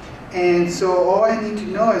 And so all I need to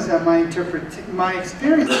know is that my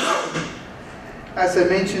experiences, as I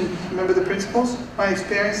mentioned, remember the principles? My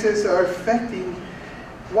experiences are affecting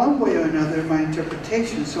one way or another my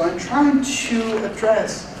interpretation. So I'm trying to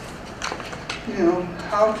address, you know,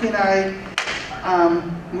 how can I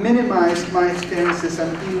minimize my experiences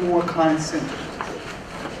and be more client-centered.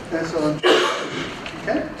 That's all I'm trying to do.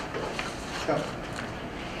 Okay? So.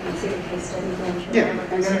 Can you see the case study again? Yeah,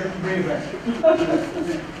 I'm going to bring it back.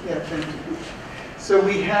 Yeah, thank you. So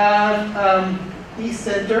we have East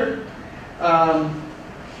Center.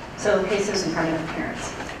 So cases in front of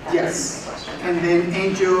parents. That Yes. was the question. And then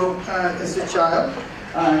Angel is a child.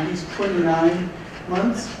 He's 29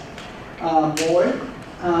 months. Boy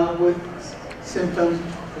with symptoms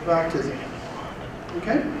of autism.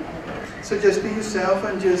 Okay? So just be yourself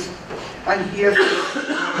and I'm here for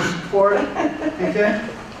support. Okay?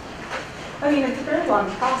 I mean, it's a very long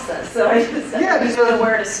process, so I just don't know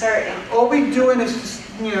where to start. All we're doing is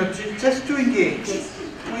just to engage.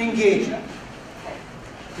 We engage them.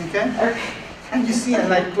 Okay? And you see, I'm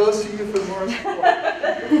like close to you for more support.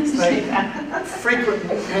 It's like frequent,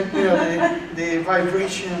 you know, the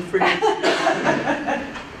vibration frequency.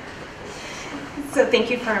 So thank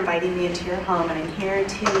you for inviting me into your home, and I'm here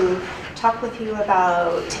to talk with you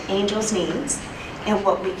about Angel's needs and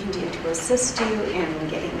what we can do to assist you in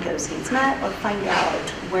getting those needs met, or find out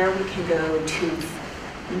where we can go to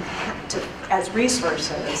as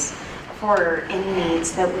resources for any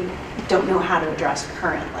needs that we don't know how to address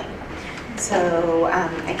currently. So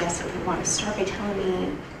I guess if you want to start by telling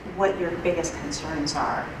me what your biggest concerns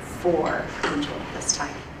are for Angel at this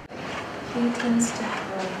time. He tends to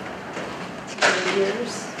have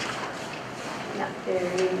years, not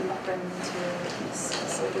very friendly to his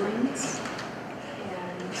siblings,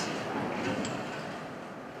 and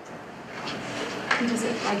he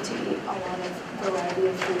doesn't like to eat a lot of variety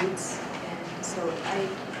of foods, and so I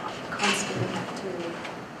constantly have to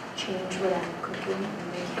change what I'm cooking and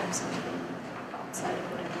make him something outside of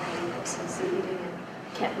what everybody else is eating, and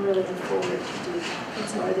can't really afford to do that. And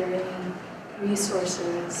so are there any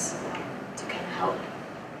resources to kind of help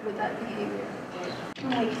with that behavior?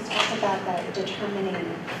 Well, we can talk about that,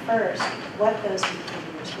 determining first what those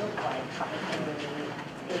behaviors look like. Are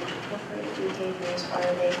they age-appropriate behaviors?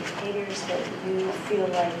 Are they behaviors that you feel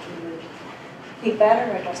like you would be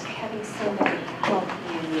better at just having somebody help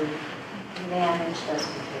you manage those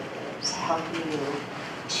behaviors, help you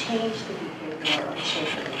change the behavior or shape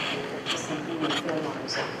the behavior to something you feel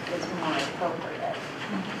is more appropriate?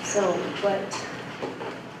 So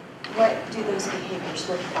what do those behaviors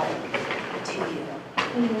look like to you? I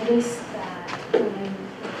notice that when I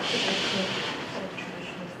cook like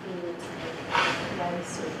traditional foods, like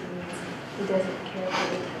rice or beans, he doesn't care for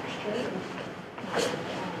the texture.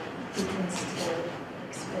 He tends to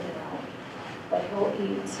like spit it out. But he'll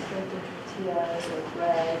eat the tortillas or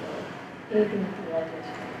bread or anything related.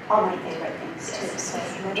 All my favorite things too, so I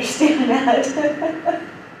can understand that.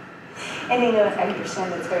 And you know, I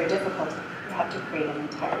understand it's very difficult. You have to create an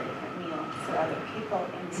entirely different meal for other people,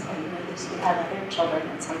 and so you know, you have other children,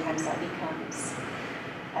 and sometimes that becomes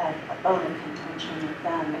a bone of contention with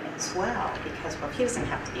them as well, because well, he doesn't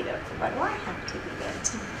have to eat it, why do I have to eat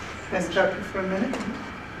it? Can I stop you for a minute?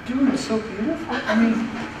 You are so beautiful. I mean,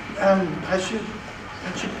 I should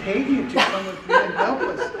pay you to come with me and help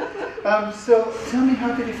us. So tell me,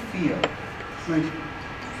 how did it feel? Like,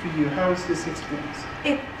 for you? How is this experience?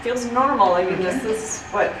 It feels normal. I mean, Okay. this is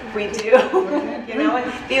what we do. Okay. You know,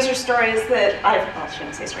 and these are stories that I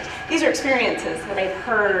shouldn't say stories. These are experiences that I've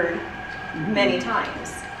heard many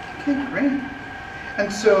times. Okay, great.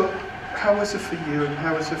 And so, how was it for you? And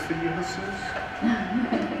how was it for you, Jesus?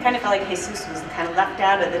 I kind of felt like Jesus was kind of left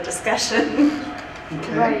out of the discussion.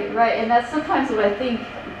 Okay. Right, and that's sometimes what I think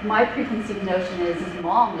my preconceived notion is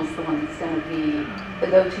mom is the one that's going to be the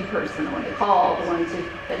go-to person, the one to call, the one to,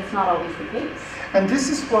 but it's not always the case. And this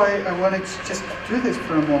is why I wanted to just do this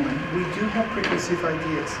for a moment. We do have preconceived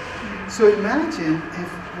ideas. So imagine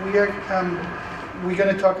if we are, we're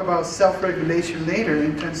going to talk about self-regulation later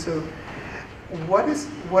in terms of what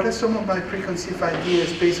are some of my preconceived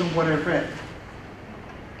ideas based on what I read.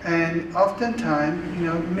 And oftentimes, you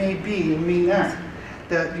know, may be, may not,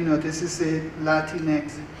 that, you know, this is a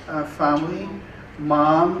Latinx family.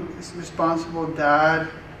 Mom is responsible, dad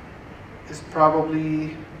is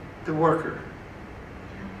probably the worker.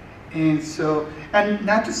 And so, and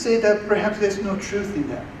not to say that perhaps there's no truth in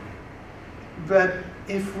that, but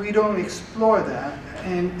if we don't explore that,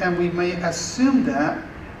 and we may assume that,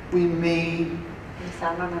 we may Miss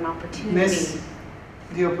out on an opportunity. miss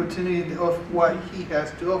the opportunity of what he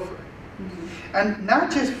has to offer. Mm-hmm. And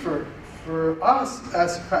not just for us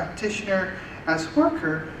as practitioner, as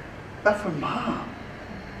worker, but for mom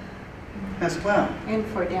as well. And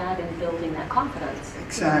for dad in building that confidence.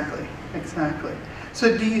 Exactly, exactly.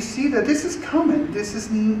 So do you see that this is common? This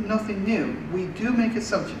is nothing new. We do make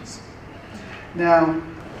assumptions. Now,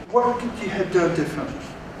 what could you have done differently?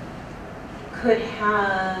 Could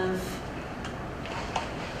have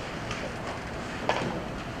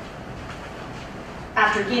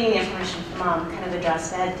after getting the information from mom, kind of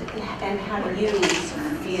address that, and how do you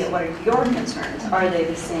feel? What are your concerns? Are they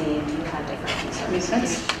the same? Do you have different concerns?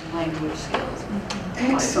 Communication, language skills.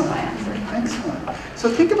 Excellent, My answer. excellent. So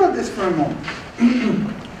think about this for a moment.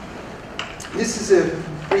 This is a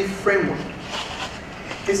brief framework.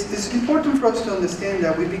 It's important for us to understand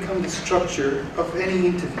that we become the structure of any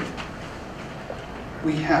interview.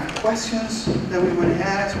 We have questions that we want to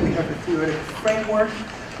ask, we have a theoretical framework,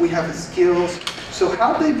 we have the skills. So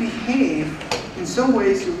how they behave in some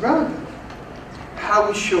ways is irrelevant. How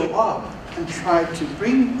we show up and try to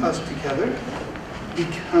bring us together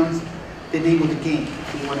becomes the name of the game,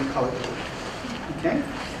 if you want to call it that. Okay?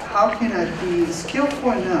 How can I be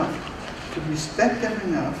skillful enough to respect them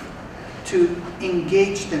enough, to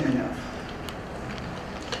engage them enough?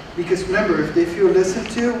 Because remember, if they feel listened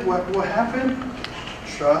to, what will happen?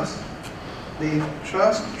 Trust. They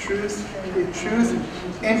trust, truth,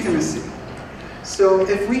 intimacy. So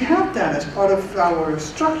if we have that as part of our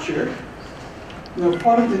structure, you know,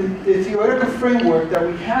 part of the theoretical framework that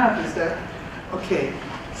we have is that, okay,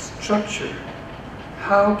 structure.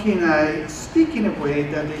 How can I speak in a way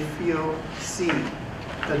that they feel seen,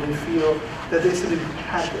 that they feel that this is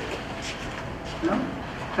empathic? You know?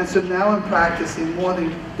 And so now I'm practicing more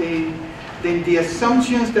than the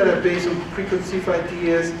assumptions that are based on preconceived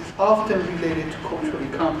ideas, often related to culturally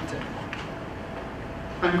competent.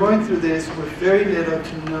 I'm going through this with very little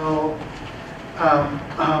to no,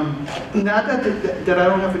 not that I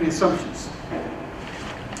don't have any assumptions,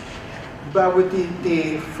 but with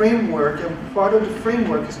the framework, and part of the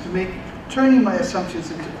framework is to turning my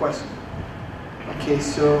assumptions into questions. Okay,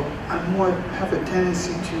 so I have a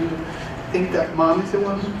tendency to think that mom is the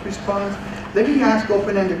one who responds. Let me ask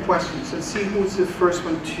open-ended questions and see who's the first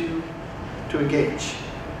one to engage.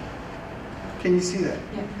 Can you see that?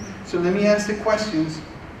 Yeah. So let me ask the questions,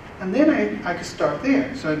 and then I can start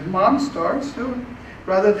there. So mom starts, so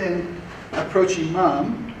rather than approaching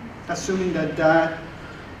mom, assuming that dad,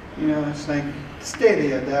 you know, it's like, stay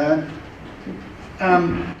there, dad.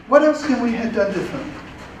 What else can we have done differently?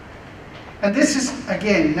 And this is,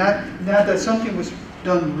 again, not that something was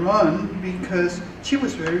done wrong, because she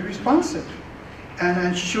was very responsive. And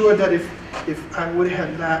I'm sure that if I would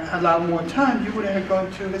have allowed more time, you would have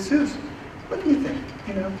gone to Jesus. What do you think?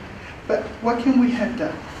 You know? But what can we have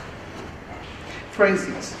done? For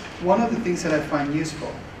instance, one of the things that I find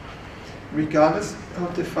useful, regardless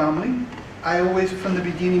of the family, I always, from the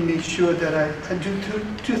beginning, make sure that I do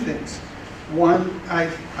two things. One,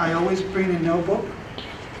 I always bring a notebook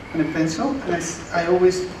and a pencil, and I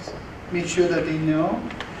always make sure that they know,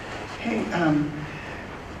 hey,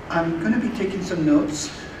 I'm going to be taking some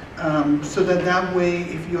notes, so that way,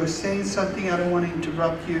 if you're saying something, I don't want to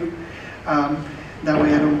interrupt you. That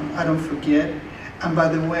way, I don't forget. And by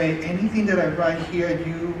the way, anything that I write here,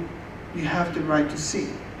 you have the right to see,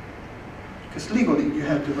 because legally you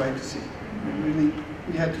have the right to see. Really,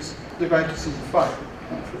 you have the right to see the file.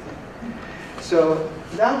 So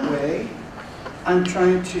that way, I'm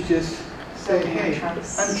trying to just say, hey,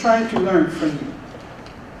 I'm trying to learn from you.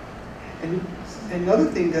 And another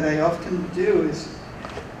thing that I often do is,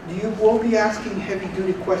 you will be asking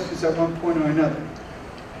heavy-duty questions at one point or another.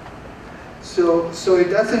 So it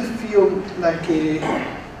doesn't feel like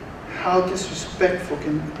how disrespectful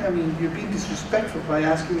you're being disrespectful by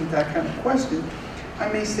asking me that kind of question. I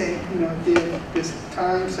may say, there's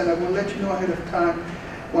times, and I will let you know ahead of time,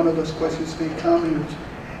 one of those questions may come in which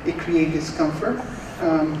it creates discomfort.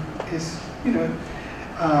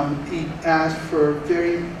 It asks for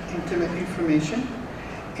very intimate information.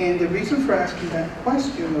 And the reason for asking that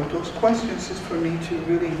question, or those questions, is for me to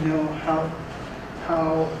really know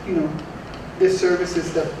how this service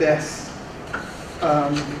is the best,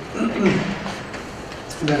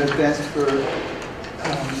 that is best for,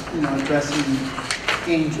 addressing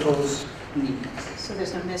angels' needs. So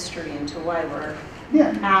there's no mystery into why we're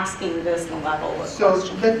asking this level of So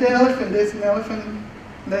question. there's an elephant,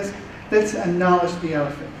 let's acknowledge the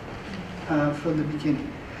elephant from the beginning.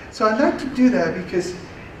 So I'd like to do that because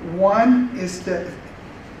one is that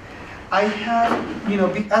I have,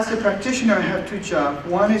 as a practitioner, I have two jobs.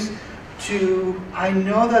 One is I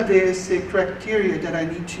know that there is a criteria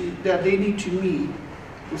that they need to meet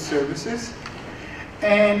with services.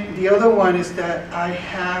 And the other one is that I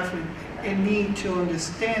have a need to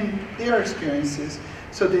understand their experiences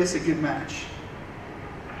so there's a good match.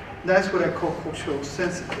 That's what I call cultural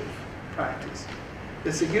sensitive practice.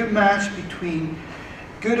 There's a good match between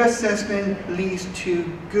good assessment leads to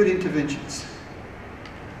good interventions.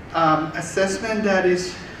 Assessment that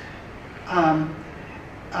is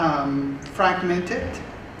fragmented,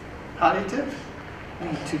 palliative,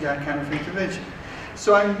 lead to that kind of intervention.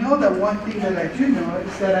 So I know that one thing that I do know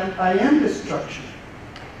is that I am the structure.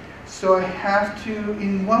 So I have to,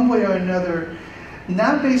 in one way or another,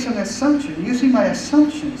 not based on assumption, using my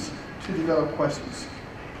assumptions to develop questions.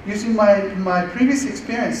 Using my previous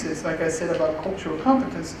experiences, like I said about cultural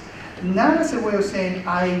competence, not as a way of saying,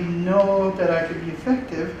 I know that I can be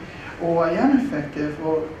effective, or I am effective,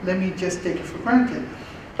 or let me just take it for granted.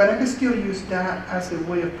 But I can still use that as a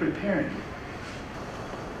way of preparing.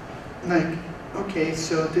 Like, okay,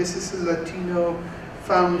 so this is a Latino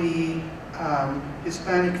family,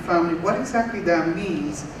 Hispanic family. What exactly that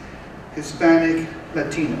means, Hispanic,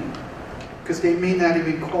 Latino? Because they may not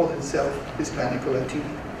even call themselves Hispanic or Latino.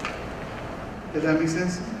 Does that make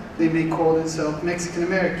sense? They may call themselves Mexican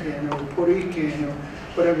American or Puerto Rican or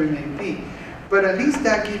whatever it may be. But at least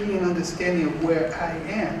that gives me an understanding of where I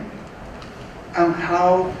am and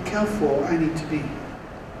how careful I need to be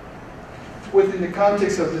within the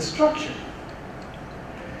context of the structure.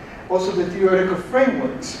 Also the theoretical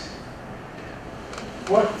frameworks.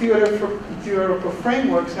 What theoretical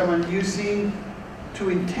frameworks am I using to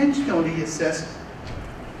intentionally assess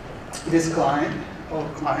this client or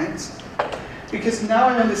clients? Because now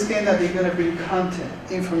I understand that they're going to bring content,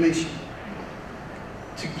 information.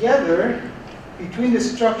 Together, between the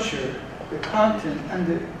structure, the content, and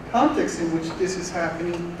the context in which this is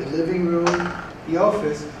happening, the living room, the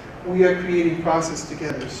office, we are creating process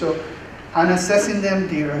together. So I'm assessing them,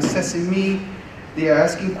 they are assessing me, they are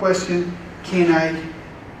asking questions. Can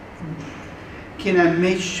I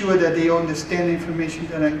make sure that they understand the information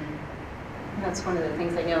that I... That's one of the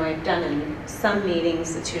things I know I've done in some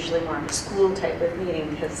meetings. It's usually more of a school type of meeting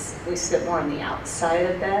because we sit more on the outside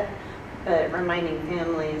of that, but reminding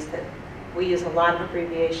families that we use a lot of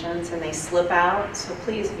abbreviations and they slip out. So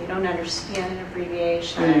please, if you don't understand an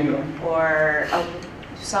abbreviation or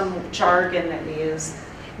some jargon that we use,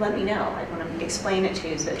 let me know. I want to explain it to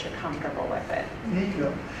you so that you're comfortable with it. There you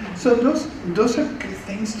go. So those are good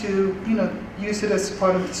things to use it as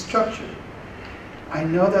part of the structure. I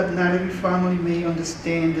know that not every family may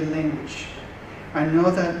understand the language. I know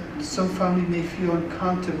that some family may feel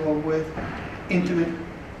uncomfortable with intimate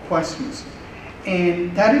questions.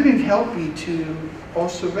 And that even helped me to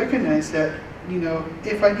also recognize that,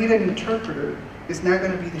 if I need an interpreter, it's not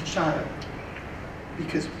going to be the child.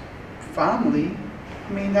 Because family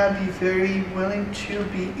may not be very willing to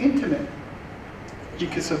be intimate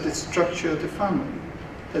because of the structure of the family.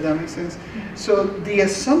 Does that make sense? So the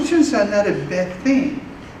assumptions are not a bad thing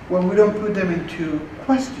when we don't put them into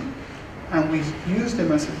question and we use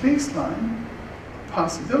them as a baseline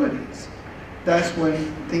possibilities. That's when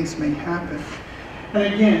things may happen.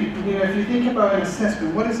 And again, if you think about an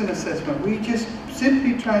assessment, what is an assessment? We just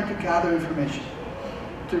simply try to gather information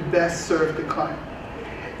to best serve the client.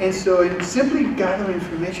 And so in simply gathering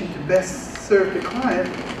information to best serve the client,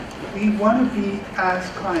 we want to be as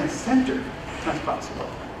client-centered as possible.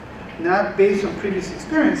 Not based on previous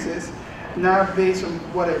experiences, not based on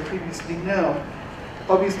what I previously know.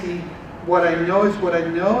 Obviously, what I know is what I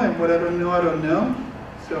know, and what I don't know, I don't know.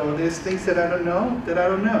 So there's things that I don't know that I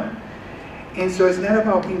don't know. And so it's not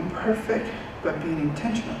about being perfect, but being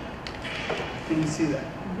intentional. Can you see that?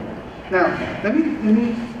 Now, let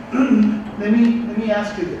me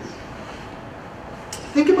ask you this.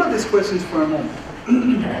 Think about these questions for a moment.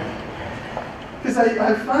 Because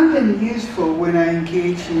I find them useful when I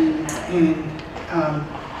engage in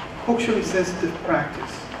culturally sensitive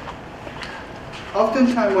practice.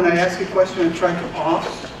 Oftentimes when I ask a question, I try to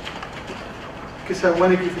pause because I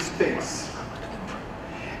want to give a space.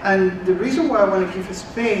 And the reason why I want to give a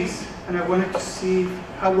space and I wanted to see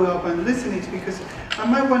how well I'm listening is because I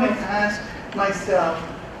might want to ask myself,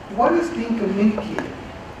 what is being communicated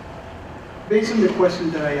based on the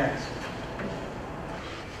question that I asked?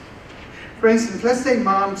 For instance, let's say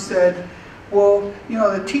mom said, well,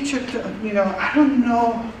 the teacher, I don't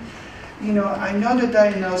know, I know the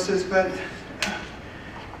diagnosis, but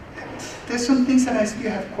there's some things that I still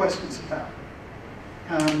have questions about.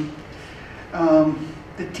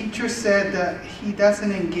 The teacher said that he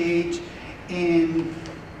doesn't engage in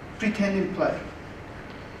pretending play.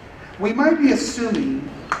 We might be assuming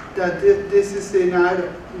that this is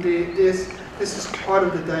this is part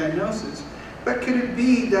of the diagnosis, but could it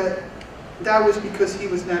be that that was because he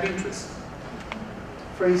was not interested?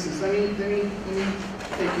 For instance, let me take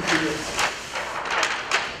you through this.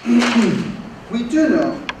 We do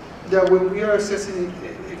know that when we are assessing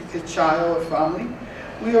a child or family,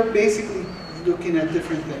 we are basically looking at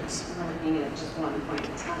different things. Looking at just one point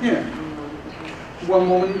in time. Yeah. One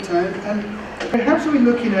moment in time. And perhaps we're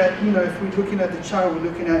looking at, if we're looking at the child, we're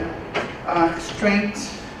looking at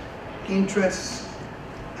strengths, interests,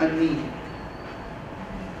 and need.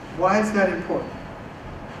 Why is that important?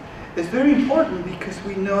 It's very important because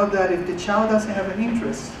we know that if the child doesn't have an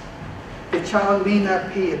interest, the child may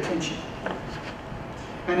not pay attention.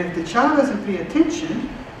 And if the child doesn't pay attention,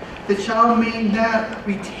 the child may not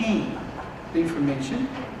retain the information,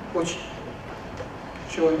 which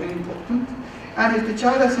shows important. And if the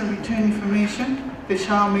child doesn't retain information, the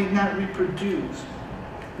child may not reproduce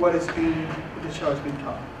what the child has been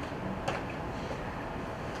taught.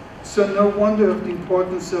 So no wonder of the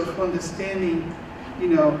importance of understanding,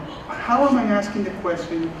 how am I asking the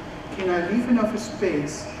question? Can I leave enough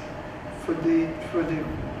space for the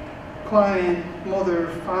client, mother,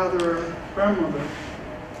 father, grandmother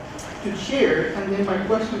to share? And then my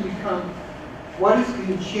question becomes, what is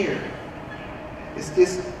being shared? Is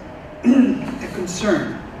this a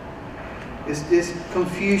concern? Is this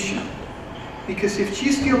confusion? Because if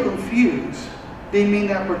she's still confused, they may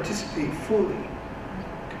not participate fully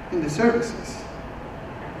in the services.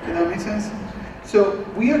 Does that make sense? So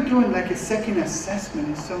we are doing like a second assessment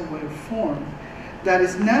in some way or form that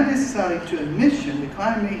is not necessarily to admission. The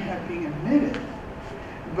client may have been admitted,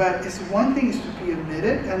 but it's one thing is to be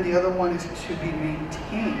admitted and the other one is to be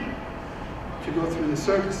maintained, to go through the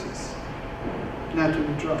services, not to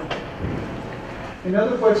withdraw.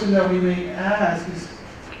 Another question that we may ask is,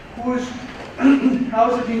 how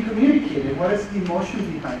is it being communicated? What is the emotion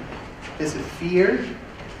behind it? Is it fear?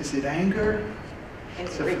 Is it anger?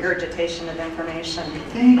 It's a regurgitation of information.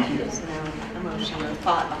 Thank you. There's no emotion or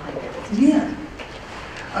thought behind it. Yeah.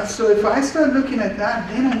 So if I start looking at that,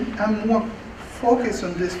 then I'm more focused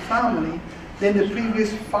on this family than the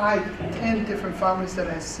previous 5, 10 different families that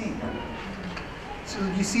I've seen. So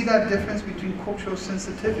you see that difference between cultural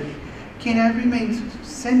sensitivity. Can I remain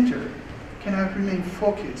centered? Can I remain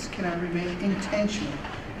focused? Can I remain intentional?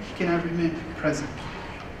 Can I remain present?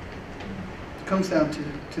 It comes down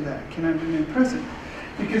to that. Can I remain present?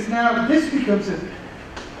 Because now this becomes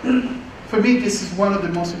for me, this is one of the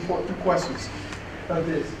most important questions of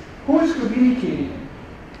this. Who is communicating?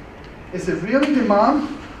 Is it really the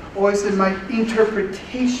mom? Or is it my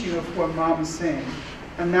interpretation of what mom is saying?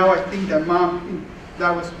 And now I think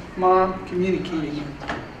that was mom communicating.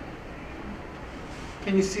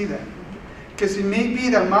 Can you see that? Because it may be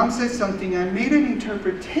that mom said something, I made an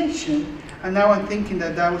interpretation, and now I'm thinking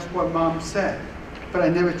that that was what mom said. But I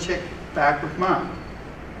never checked back with mom.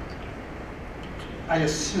 I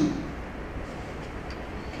assume.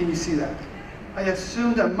 Can you see that? I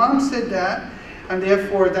assume that mom said that, and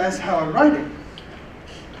therefore that's how I write it.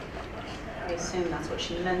 I assume that's what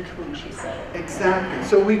she meant when she said it. Exactly.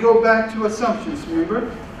 So we go back to assumptions,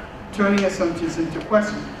 remember? Turning assumptions into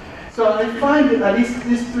questions. So I find that at least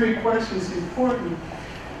these 3 questions important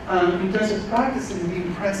in terms of practicing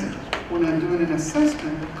being present when I'm doing an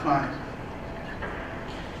assessment with a client.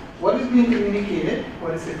 What is being communicated?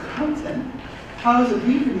 What is the content? How is it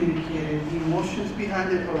being communicated? The emotions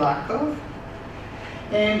behind it or lack of?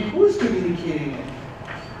 And who is communicating it?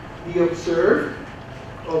 The observed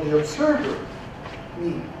or the observer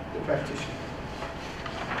need the practitioner.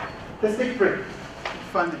 Let's take a break.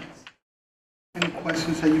 5 minutes. Any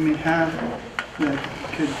questions that you may have that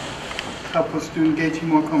could help us to engage in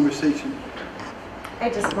more conversation? I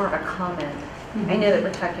just more of a comment. I know that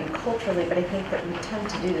we're talking culturally, but I think that we tend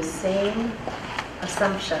to do the same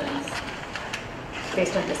assumptions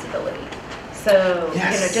based on disability. So,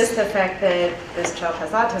 Yes. just the fact that this child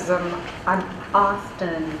has autism, I'm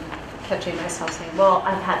often catching myself saying, well,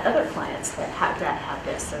 I've had other clients that have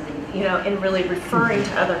this, and, and really referring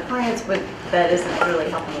to other clients that isn't really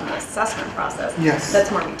helping in the assessment process. Yes. That's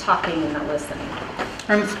more me talking and not listening.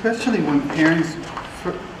 And especially when parents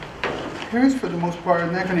for the most part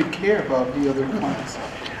are not going to care about the other clients.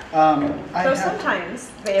 So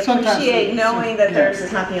sometimes they appreciate knowing that theirs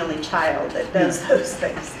is not the only child that does those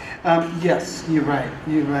things. Yes, you're right.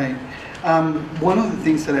 You're right. One of the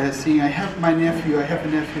things that I have seen, I have a nephew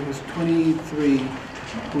who's 23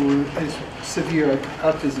 who has severe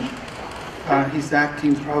autism. He's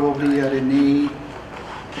acting probably at an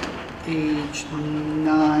age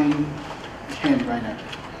 9, 10 right now.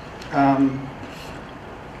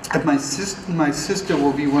 And my sister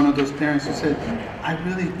will be one of those parents who said, I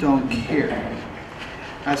really don't care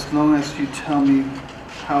as long as you tell me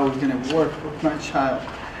how we're going to work with my child.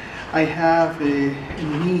 I have a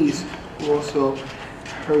niece who also,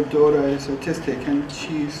 her daughter is autistic, and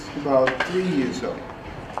she's about 3 years old.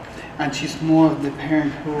 And she's more of the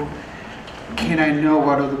parent who, can I know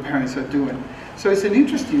what other parents are doing? So it's an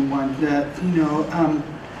interesting one that,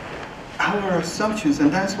 our assumptions,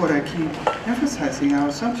 and that's what I keep emphasizing, our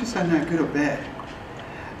assumptions are not good or bad.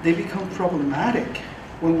 They become problematic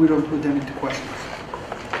when we don't put them into questions.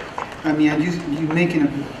 I mean, you're making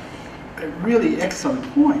a really excellent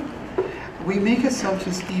point. We make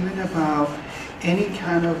assumptions even about any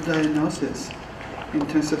kind of diagnosis in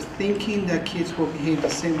terms of thinking that kids will behave the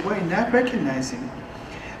same way, not recognizing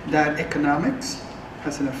that economics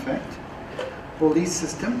has an effect, belief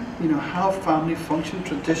system, how family function,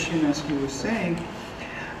 tradition, as you were saying,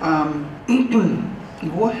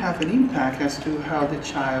 will have an impact as to how the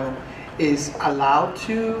child is allowed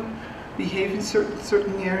to behave in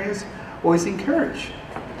certain areas or is encouraged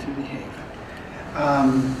to behave.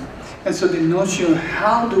 And so the notion of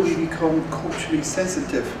how do we become culturally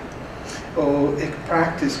sensitive or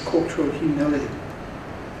practice cultural humility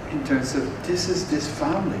in terms of this is this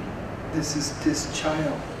family, this is this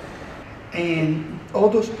child. And all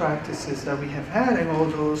those practices that we have had and all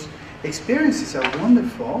those experiences are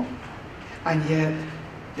wonderful, and yet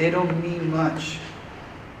they don't mean much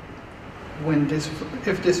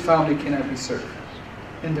if this family cannot be served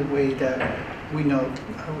in the way that we know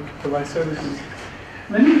how we can provide services.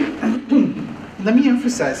 Let me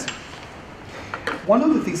emphasize, one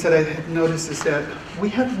of the things that I have noticed is that we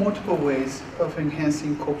have multiple ways of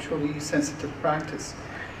enhancing culturally sensitive practice.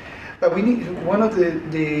 But we need, one of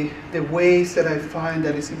the ways that I find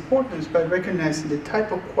that is important is by recognizing the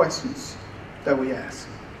type of questions that we ask.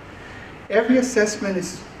 Every assessment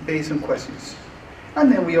is based on questions.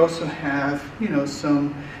 And then we also have,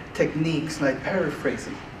 some techniques like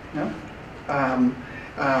paraphrasing,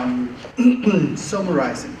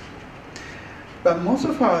 summarizing. But most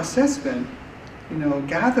of our assessment,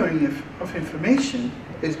 gathering of information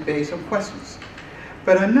is based on questions.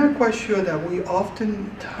 But I'm not quite sure that we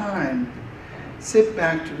oftentimes sit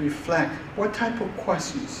back to reflect what type of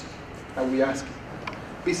questions are we asking.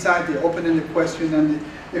 Besides the open-ended question and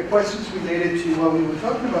the questions related to what we were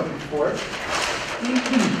talking about before,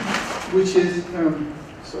 which is,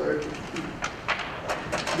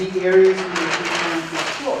 the areas in which we try to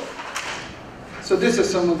explore. So these are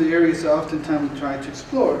some of the areas that oftentimes we try to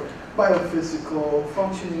explore. Biophysical,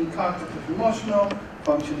 functioning, cognitive, emotional,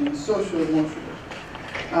 functioning, social, emotional.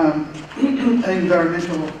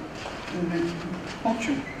 Environmental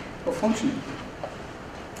function or functioning.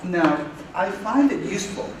 Now, I find it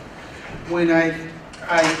useful when I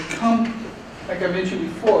come, like I mentioned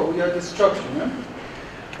before, we are the structure. Right?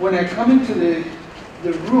 When I come into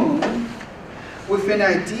the room with an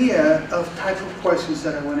idea of type of questions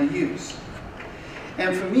that I want to use.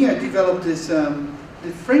 And for me, I developed this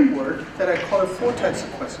the framework that I call it 4 types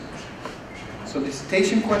of questions. So the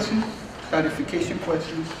citation question, clarification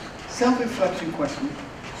questions, self-reflection questions,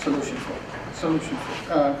 solution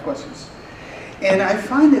questions. And I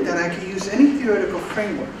find that I can use any theoretical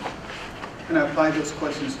framework and apply those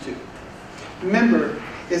questions to. Remember,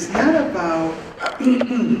 it's not about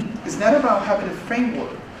having a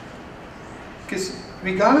framework, because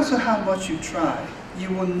regardless of how much you try, you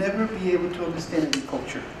will never be able to understand any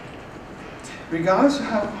culture. regardless of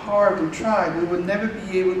how hard we try, we will never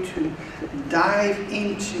be able to dive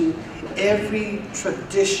into every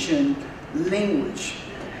tradition, language.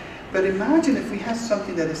 But imagine if we had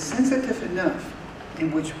something that is sensitive enough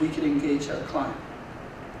in which we can engage our client.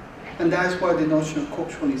 And that's why the notion of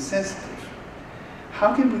culturally sensitive.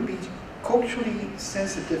 How can we be culturally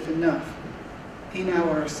sensitive enough in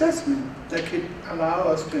our assessment that could allow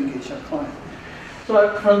us to engage our client?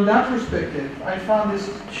 So from that perspective, I found these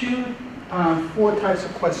four types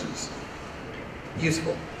of questions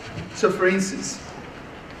useful. So for instance,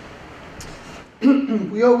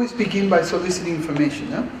 we always begin by soliciting information.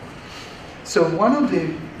 No? So one of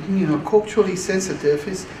the culturally sensitive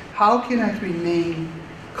is how can I remain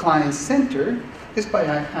client-centered is by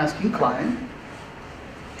asking client,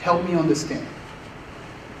 help me understand.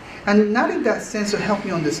 And not in that sense of help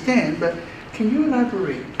me understand, but can you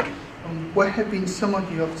elaborate on what have been some of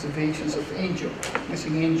the observations of Angel,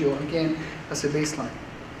 using Angel again as a baseline?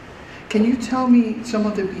 Can you tell me some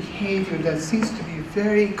of the behavior that seems to be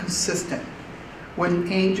very consistent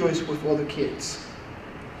when Angel is with all the kids?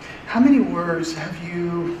 How many words have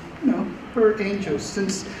you heard Angel?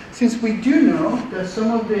 Since we do know that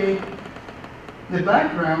some of the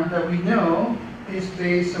background that we know is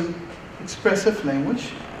based on expressive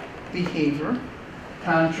language, behavior,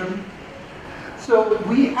 tantrum. So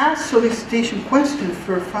we ask solicitation questions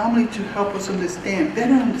for a family to help us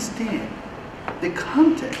better understand the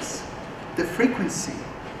context, the frequency,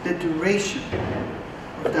 the duration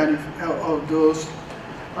of those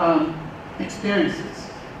experiences.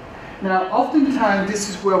 Now, oftentimes, this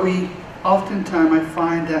is where I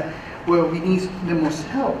find that where we need the most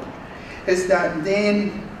help, is that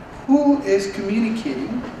then who is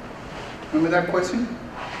communicating? Remember that question?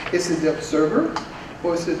 Is it the observer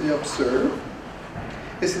or is it the observed?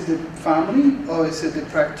 Is it the family or is it the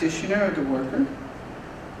practitioner or the worker?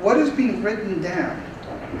 What is being written down?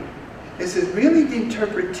 Is it really the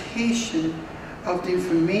interpretation of the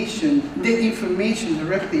information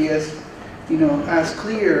directly as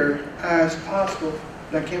clear as possible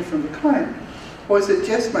that came from the client? Or is it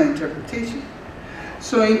just my interpretation?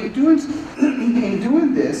 So in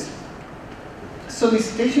doing this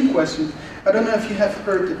solicitation question, I don't know if you have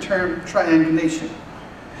heard the term triangulation.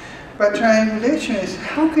 But triangulation is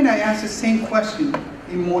how can I ask the same question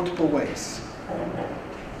in multiple ways?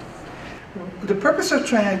 The purpose of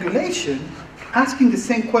triangulation, asking the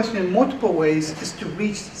same question in multiple ways, is to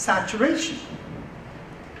reach saturation.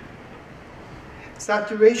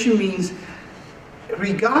 Saturation means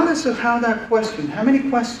regardless of how that question, how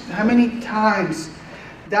many times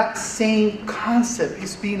that same concept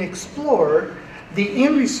is being explored, the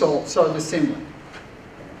end results are the same one.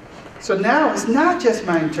 So now it's not just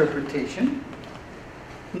my interpretation.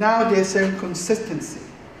 Now there's a consistency.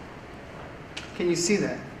 Can you see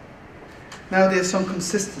that? Now there's some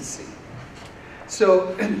consistency.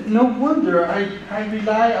 So no wonder I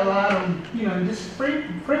rely a lot on, in this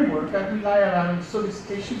framework, I rely a lot on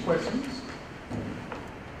solicitation questions,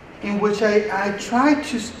 in which I try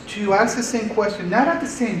to ask the same question, not at the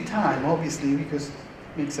same time, obviously, because it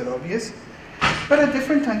makes it obvious, but at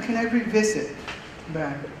different time, can I revisit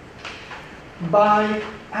back by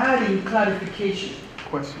adding clarification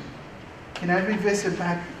question? Can I revisit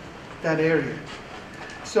back that area?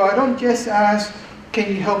 So I don't just ask, can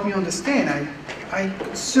you help me understand? I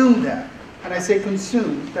consume that, and I say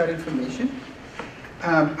consume that information.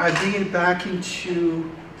 I bring it back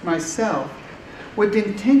into myself with the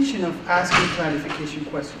intention of asking clarification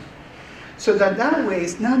questions. So that way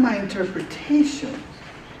it's not my interpretation,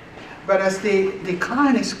 but as the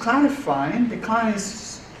client is clarifying, the client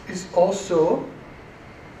is also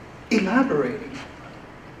elaborating.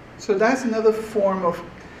 So that's another form of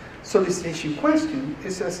solicitation question,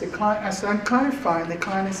 is as I'm clarifying, the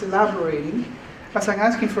client is elaborating. As I'm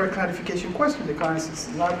asking for a clarification question, the client is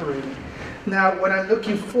elaborating. Now, what I'm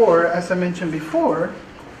looking for, as I mentioned before,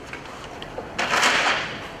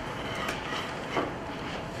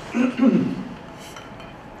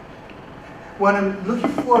 what I'm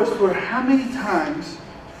looking for is for how many times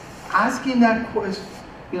asking that question,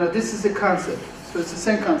 this is the concept, so it's the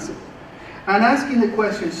same concept. I'm asking the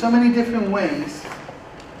question so many different ways,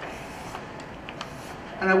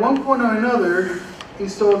 and at one point or another,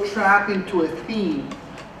 it's sort of trapped into a theme.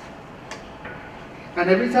 And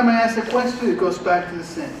every time I ask a question, it goes back to the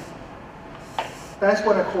same. That's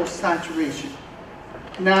what I call saturation.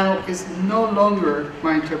 Now, it's no longer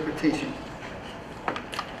my interpretation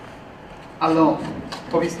alone.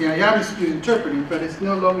 Obviously, I am still interpreting, but it's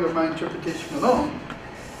no longer my interpretation alone.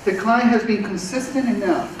 The client has been consistent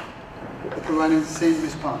enough of providing the same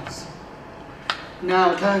response.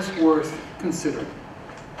 Now, that's worth considering.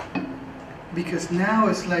 Because now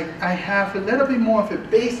it's like I have a little bit more of a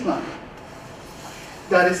baseline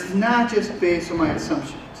that is not just based on my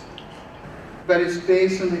assumptions, but it's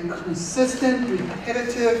based on a consistent,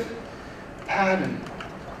 repetitive pattern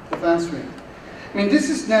of answering. I mean, this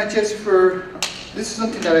is not just for, this is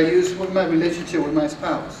something that I use with my relationship with my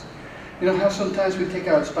spouse. You know how sometimes we take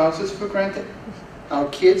our spouses for granted, our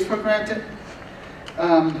kids for granted,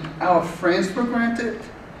 our friends for granted.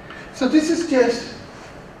 So this is just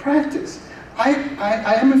practice. I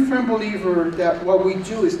am a firm believer that what we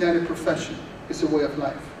do is not a profession, it's a way of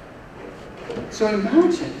life. So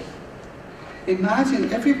imagine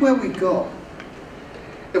everywhere we go,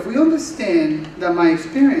 if we understand that my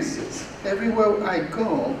experiences, everywhere I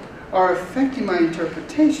go, are affecting my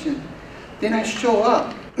interpretation, then I show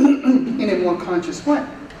up in a more conscious way.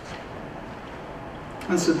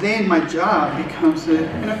 And so then my job becomes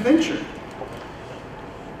an adventure.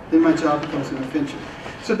 Then my job becomes an adventure.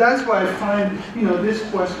 So that's why I find, this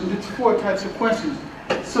question, it's 4 types of questions.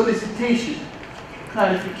 Solicitation,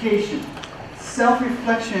 clarification,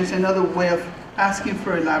 self-reflection is another way of asking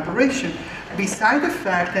for elaboration, beside the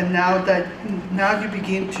fact that now you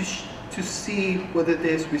begin to see whether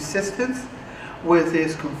there's resistance, whether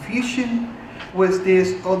there's confusion, whether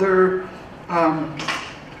there's other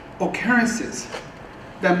occurrences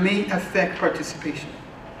that may affect participation.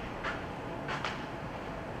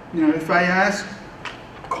 If I ask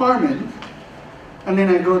Carmen, and then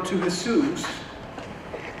I go to Jesus,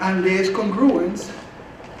 and there's congruence,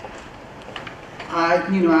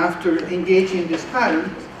 after engaging in this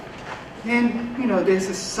pattern, then, there's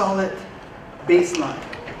a solid baseline.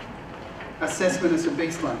 Assessment is a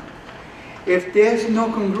baseline. If there's no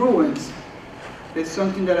congruence, there's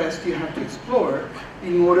something that I still have to explore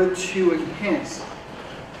in order to enhance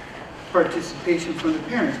participation from the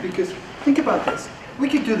parents. Because think about this, we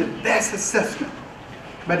could do the best assessment,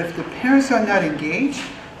 but if the parents are not engaged,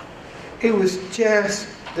 it was just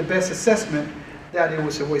the best assessment that it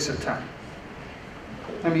was a waste of time.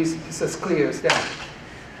 I mean, it's as clear as that.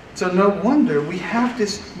 So no wonder we have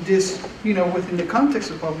this, within the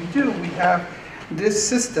context of what we do, we have this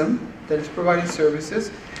system that is providing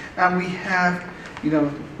services, and we have,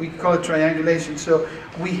 we call it triangulation. So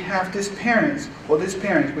we have these parents, we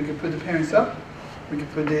can put the parents up, we can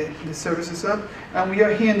put the services up, and we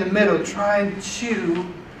are here in the middle trying to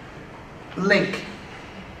link.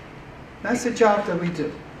 That's the job that we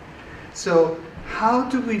do. So how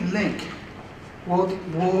do we link? Well,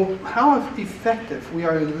 how effective we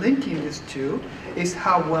are in linking these two is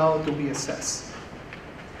how well do we assess.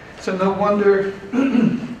 So no wonder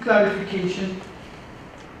clarification,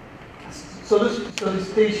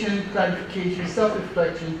 solicitation, clarification,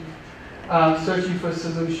 self-reflection, searching for a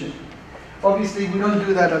solution. Obviously, we don't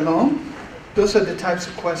do that alone. Those are the types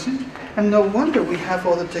of questions. And no wonder we have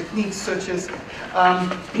all the techniques such as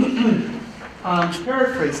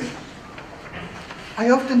paraphrasing. I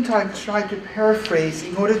often try to paraphrase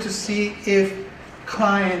in order to see if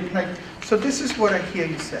client, so this is what I hear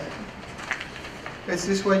you say. Is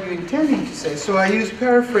this what you're intending to say? So I use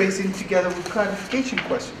paraphrasing together with clarification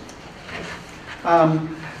questions. I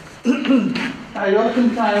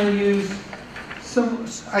oftentimes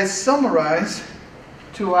I summarize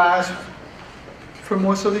to ask for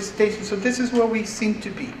more solicitation. So this is where we seem to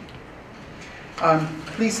be.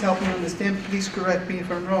 Please help me understand, please correct me if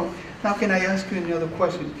I'm wrong. Now can I ask you another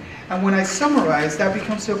question? And when I summarize, that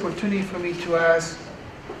becomes the opportunity for me to ask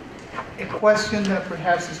a question that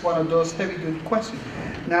perhaps is one of those heavy-duty questions.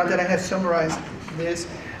 Now that I have summarized this,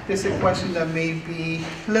 there's a question that may be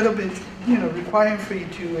a little bit, requiring for you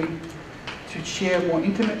to share more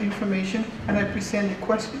intimate information, and I present the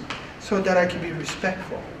question so that I can be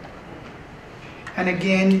respectful. And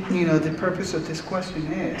again, the purpose of this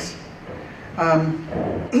question is,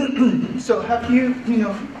 so have you,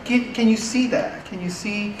 can you see that? Can you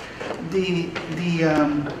see the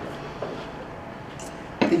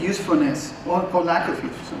usefulness or lack of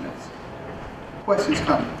usefulness? Questions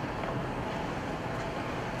come.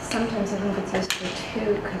 Sometimes I think it's useful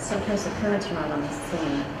too, because sometimes the parents are not on the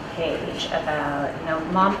same page about,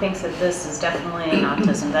 mom thinks that this is definitely an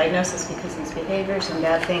autism diagnosis because these behaviors, and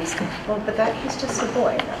dad thinks, well, but he's just a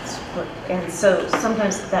boy. And so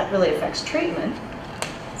sometimes that really affects treatment.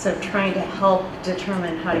 So trying to help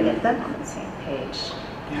determine how to get them on the same page.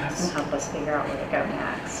 Yes. And help us figure out where to go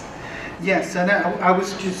next. Yes, and I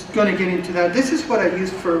was just going to get into that. This is what I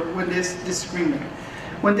use for when there's disagreement.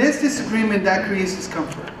 When there's disagreement, that creates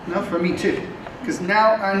discomfort. For me too, because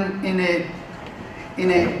now I'm in a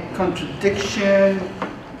contradiction,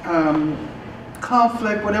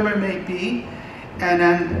 conflict, whatever it may be, and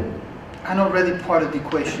I'm already part of the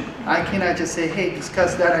equation. I cannot just say, hey,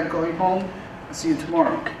 discuss that, I'm going home, see you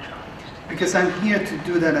tomorrow. Because I'm here to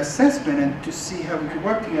do that assessment and to see how we can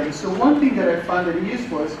work together. So one thing that I found very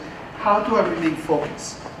useful is, how do I remain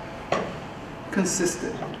focused,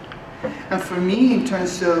 consistent? And for me, in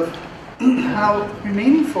terms of how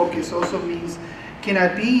remaining focused also means, can I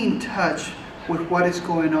be in touch with what is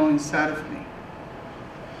going on inside of me?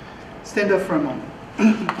 Stand up for a moment.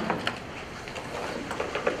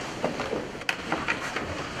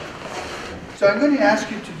 So I'm going to ask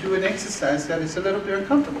you to do an exercise that is a little bit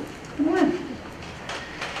uncomfortable. Come on.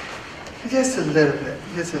 Just a little bit,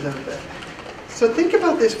 just a little bit. So think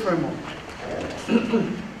about this for a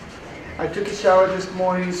moment. I took a shower this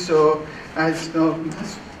morning, so I smell,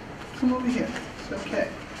 let's come over here, it's okay.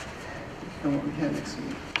 Come over here next to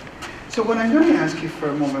me. So what I'm going to ask you for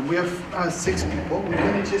a moment, we have 6 people, we're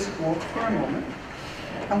going to just walk for a moment,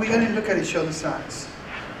 and we're going to look at each other's eyes.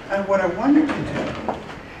 And what I want you to do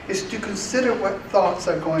is to consider what thoughts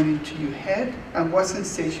are going into your head and what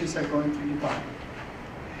sensations are going through your body.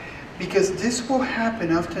 Because this will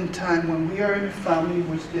happen oftentimes when we are in a family in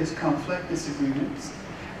which there's conflict, disagreements,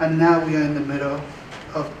 and now we are in the middle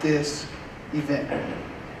of this event.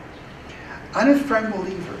 I'm a firm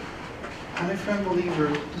believer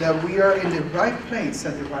that we are in the right place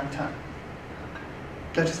at the right time.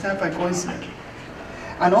 That is not by coincidence.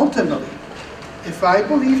 And ultimately, if I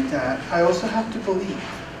believe that, I also have to believe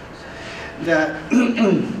that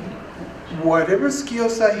whatever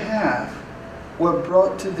skills I have were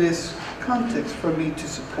brought to this context for me to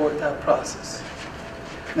support that process.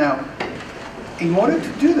 Now, in order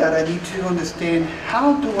to do that, I need to understand,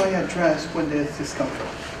 how do I address when there's discomfort?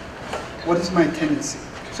 What is my tendency?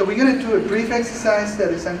 So we're going to do a brief exercise that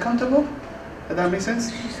is uncomfortable. Does that make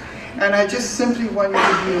sense? And I just simply want you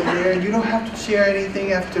to be aware. You don't have to share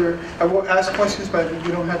anything after. I will ask questions, but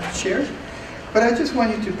you don't have to share. But I just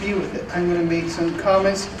want you to be with it. I'm going to make some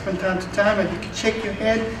comments from time to time, and you can shake your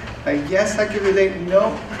head, like, yes, I can relate,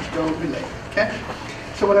 no, I don't relate, okay?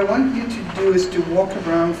 So what I want you to do is to walk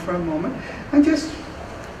around for a moment and just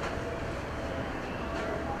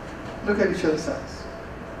look at each other's eyes,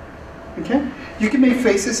 okay? You can make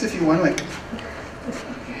faces if you want, like.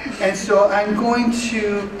 And so I'm going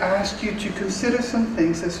to ask you to consider some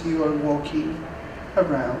things as you are walking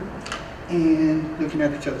around and looking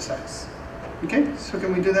at each other's eyes. Okay, so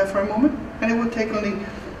can we do that for a moment? And it will take only,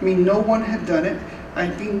 no one had done it.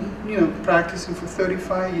 I've been, practicing for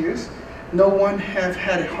 35 years. No one have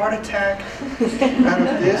had a heart attack out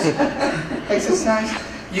of this exercise.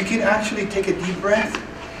 You can actually take a deep breath.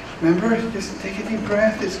 Remember, just take a deep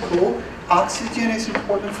breath, it's cool. Oxygen is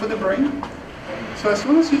important for the brain. So as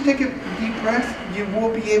soon as you take a deep breath, you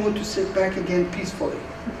will be able to sit back again peacefully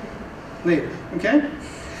later, okay?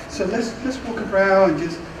 So let's walk around and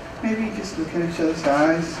just maybe just look at each other's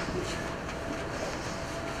eyes.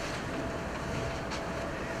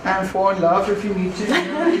 And fall in love if you need to. Like,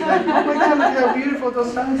 oh my God, look how beautiful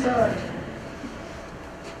those eyes are.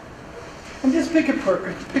 And just pick a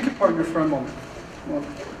partner for a moment. Well,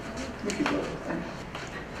 we can go.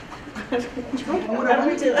 What I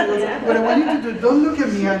want you to do, don't look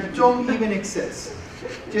at me, I don't even exist.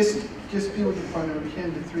 Just be with your partner over here,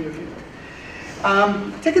 the 3 of you.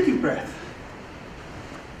 Take a deep breath.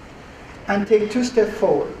 And take 2 steps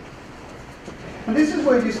forward. And this is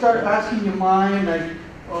where you start asking your mind, like,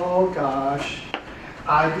 oh gosh,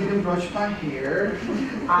 I didn't brush my hair,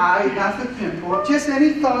 I have a pimple. Just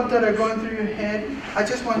any thought that are going through your head, I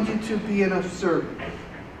just want you to be an observer.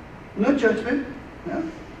 No judgment, no.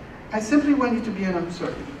 I simply want you to be an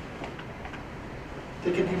observer.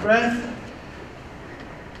 Take a deep breath,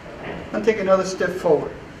 and take another step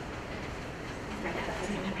forward.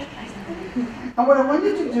 And what I want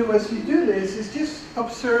you to do as you do this is just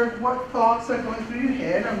observe what thoughts are going through your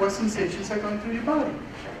head and what sensations are going through your body.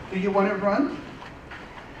 Do you want to run?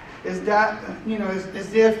 Is that, is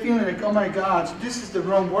there a feeling like, oh my gosh, this is the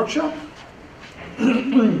wrong workshop?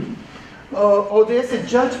 Or there's a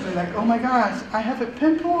judgment like, oh my gosh, I have a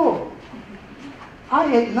pimple.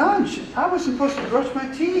 I ate lunch. I was supposed to brush my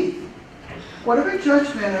teeth. Whatever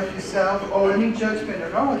judgment of yourself or any judgment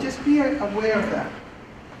at all, just be aware of that.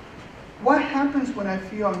 What happens when I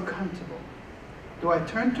feel uncomfortable? Do I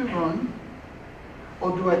turn to run,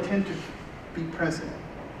 or do I tend to be present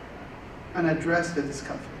and address the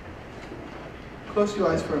discomfort? Close your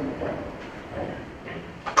eyes for a moment.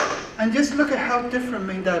 And just look at how different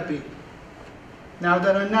may that be. Now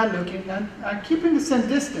that I'm not looking, I'm keeping the same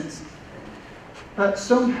distance, but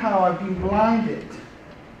somehow I've been blinded.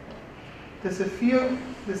 Does it feel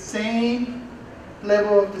the same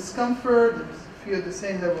level of discomfort? Does it feel the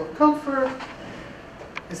same level of comfort?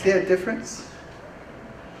 Is there a difference?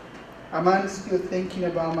 Am I still thinking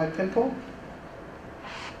about my pimple?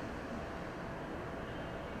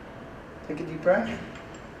 Take a deep breath.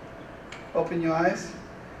 Open your eyes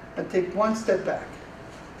and take one step back.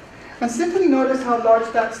 And simply notice how large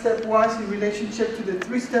that step was in relationship to the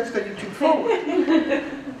 3 steps that you took forward.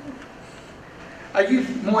 Are you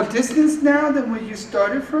more distanced now than where you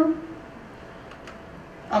started from?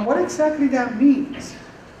 And what exactly that means?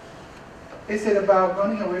 Is it about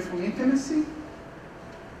running away from intimacy?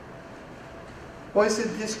 Or is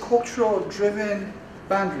it this cultural driven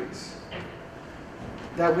boundaries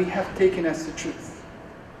that we have taken as the truth?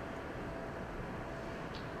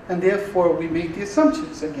 And therefore we make the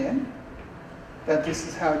assumptions again that this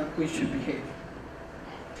is how we should behave.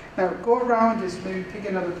 Now go around, just maybe pick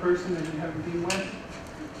another person that you haven't been with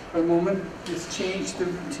for a moment. Just change the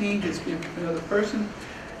routine, just pick another person.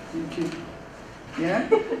 You can, yeah,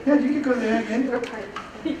 you can go there again.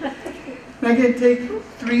 And again, take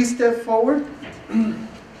 3 steps forward.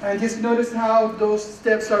 And just notice how those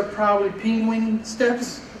steps are probably penguin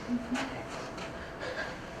steps.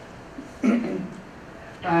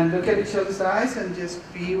 And look at each other's eyes and just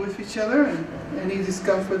be with each other. And any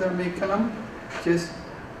discomfort that may come, just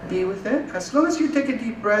be with it. As long as you take a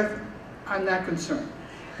deep breath, I'm not concerned.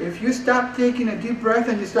 If you stop taking a deep breath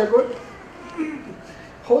and you start going,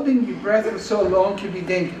 holding your breath for so long can be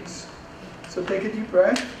dangerous. So take a deep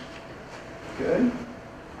breath. Good.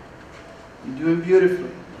 You're doing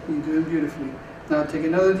beautifully. You're doing beautifully. Now take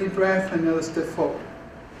another deep breath and another step forward.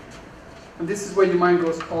 And this is where your mind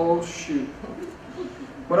goes, oh shoot.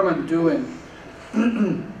 What am I doing?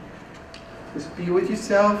 Just be with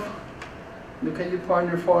yourself. Look at your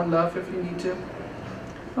partner, fall in love if you need to.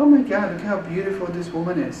 Oh my God, look how beautiful this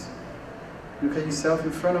woman is. Look at yourself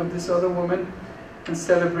in front of this other woman and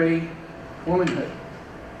celebrate womanhood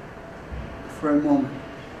for a moment.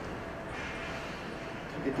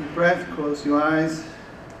 Take a deep breath, close your eyes.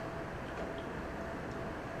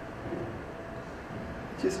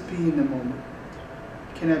 Just be in the moment.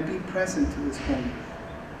 Can I be present to this moment?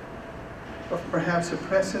 Or perhaps a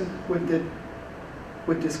present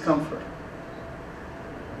with discomfort.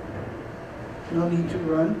 No need to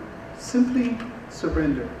run. Simply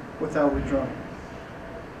surrender without withdrawing.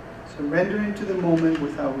 Surrender into the moment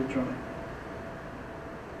without withdrawing.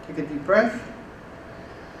 Take a deep breath.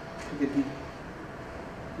 Take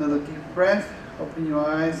another deep breath. Open your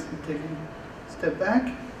eyes and take a step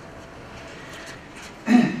back.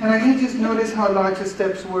 And again, just notice how large the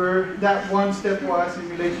steps were. That one step was in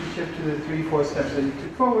relationship to the 3, 4 steps that you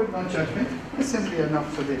took forward. No judgment. It's simply an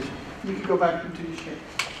observation. You can go back into your shape.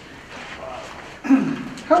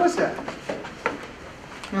 How was that?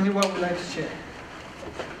 Only one would like to share.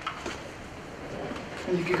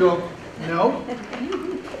 And you could go, no?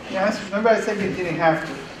 Yes, remember I said you didn't have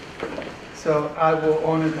to. So I will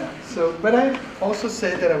honor that. So, but I also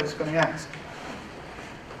said that I was going to ask.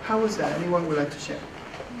 How was that? Anyone would like to share?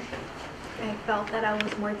 I felt that I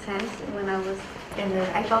was more tense when I was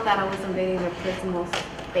I felt that I was invading the personal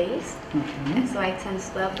space. And so I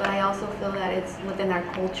tensed up, but I also feel that it's within our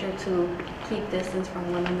culture to keep distance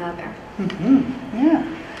from one another. Yeah.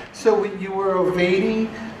 So when you were evading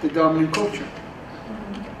the dominant culture.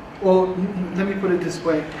 Well, let me put it this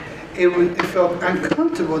way. It felt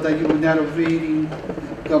uncomfortable that you were not evading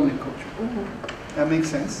dominant culture. That makes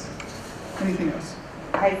sense. Anything else?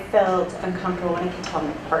 I felt uncomfortable when I could tell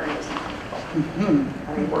my partner was uncomfortable.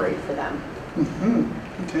 I worried for them.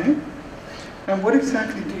 Okay. And what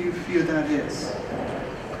exactly do you feel that is?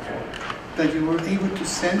 That you were able to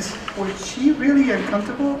sense, was she really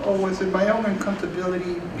uncomfortable, or was it my own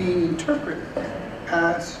uncomfortability being interpreted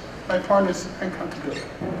as my partner's uncomfortability?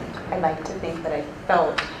 I like to think that I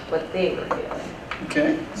felt what they were feeling.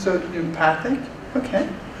 Okay, so empathic? Okay,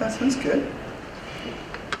 that sounds good.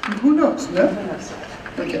 Who knows, no? Who knows?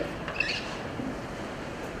 Okay.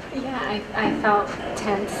 Yeah, I felt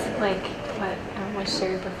tense, like what was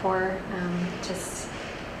shared before, just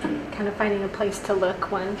kind of finding a place to look,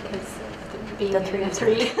 because being in the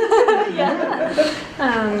 3. Yeah.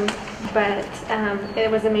 But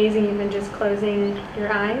it was amazing, even just closing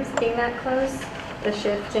your eyes, being that close, the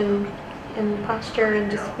shift in posture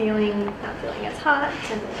and just not feeling as hot,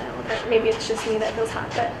 and maybe it's just me that feels hot,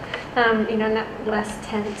 but not less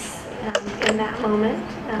tense in that moment,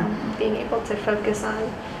 being able to focus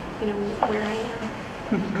on where I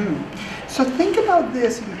am. So think about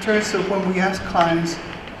this in terms of when we ask clients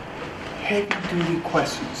heavy-duty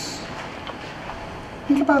questions.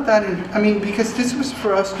 Think about that, because this was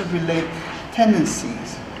for us to relate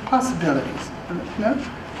tendencies, possibilities.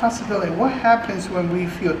 Possibility. What happens when we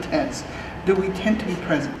feel tense? Do we tend to be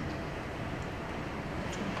present?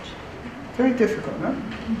 Very difficult, no?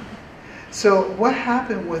 So what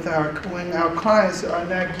happened with when our clients are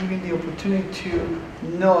not given the opportunity to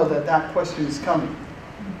know that that question is coming?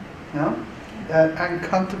 No? That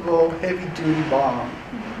uncomfortable, heavy-duty bomb.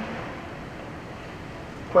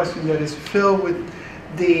 Question that is filled with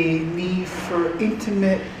the need for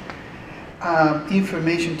intimate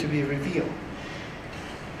information to be revealed.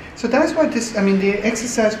 So that's why the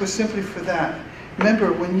exercise was simply for that.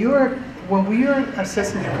 Remember, when we are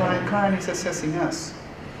assessing the client is assessing us.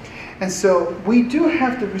 And so we do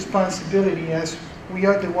have the responsibility, as we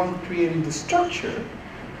are the one creating the structure,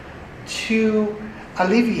 to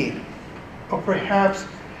alleviate or perhaps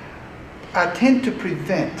attempt to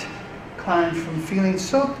prevent client from feeling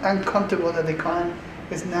so uncomfortable that the client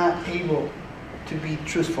is not able to be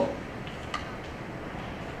truthful.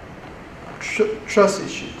 Trust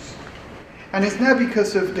issues. And it's not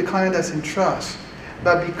because of the client doesn't trust,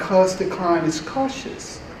 but because the client is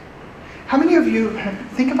cautious. How many of you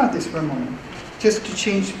think about this for a moment, just to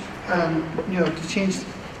change, to change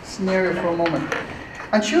scenario for a moment?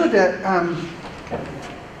 I'm sure that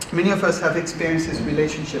many of us have experienced this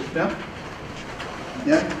relationship, no?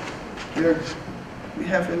 Yeah? We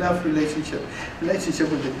have enough relationship. Relationship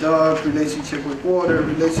with the dog, relationship with water,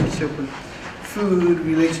 relationship with food,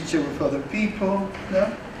 relationship with other people,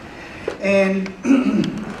 no? And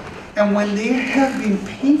and when there have been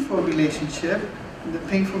painful relationship, the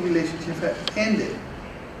painful relationship have ended.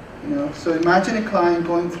 So imagine a client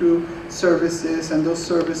going through services, and those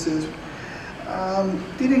services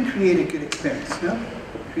didn't create a good experience, no?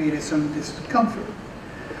 Created some discomfort.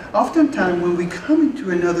 Oftentimes, when we come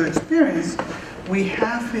into another experience, we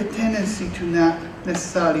have a tendency to not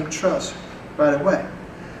necessarily trust right away.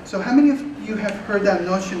 So how many of you have heard that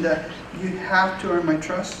notion that you have to earn my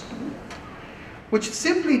trust? Which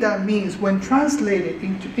simply that means, when translated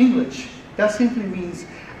into English, that simply means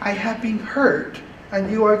I have been hurt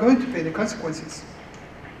and you are going to pay the consequences.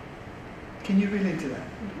 Can you relate to that?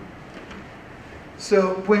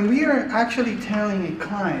 So when we are actually telling a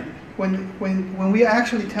client, when we are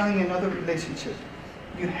actually telling another relationship,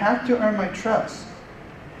 you have to earn my trust.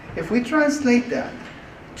 If we translate that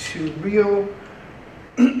to real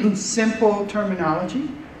simple terminology,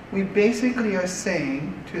 we basically are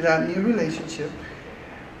saying to that new relationship,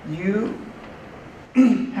 you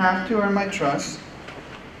have to earn my trust.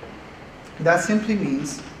 That simply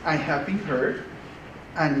means I have been hurt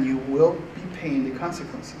and you will be paying the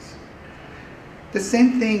consequences. The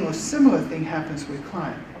same thing or similar thing happens with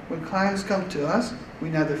clients. When clients come to us,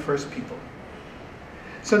 we're not the first people.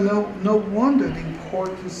 So no wonder the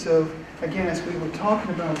importance of, again, as we were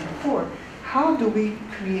talking about before, how do we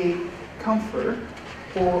create comfort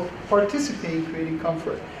or participate in creating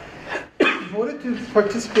comfort? In order to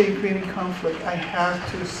participate in creating comfort, I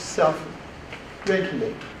have to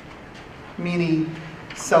self-regulate, meaning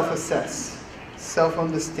self-assess,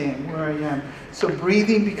 self-understand where I am. So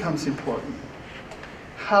breathing becomes important.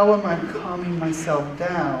 How am I calming myself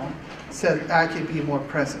down so that I can be more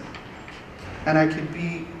present? And I can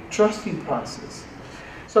be trusting process.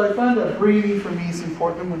 So I find that breathing for me is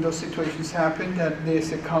important when those situations happen, that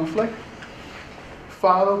there's a conflict,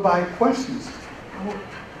 followed by questions.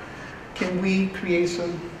 Can we create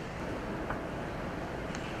some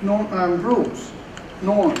rules,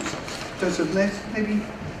 norms? So let's maybe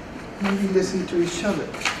listen to each other.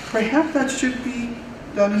 Perhaps that should be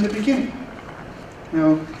done in the beginning.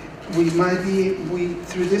 We might be,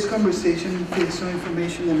 through this conversation, get some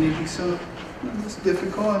information that may be so it's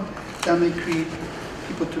difficult, that may create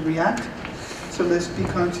people to react. So let's be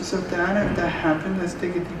conscious of that. If that happens, let's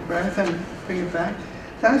take a deep breath and bring it back.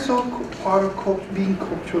 That is all part of being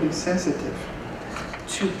culturally sensitive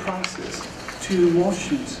to process, to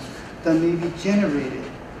emotions that may be generated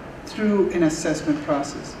through an assessment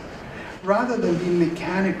process, rather than being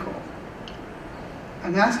mechanical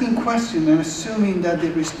and asking questions and assuming that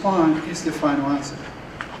the response is the final answer.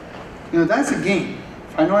 That's a game.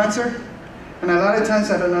 Final answer? And a lot of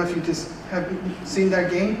times, I don't know if you just have seen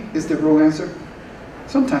that game, is the wrong answer.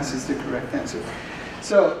 Sometimes it's the correct answer.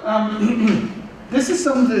 So this is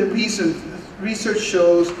some of the reasons, research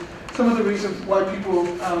shows, some of the reasons why people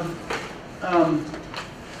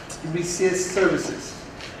resist services.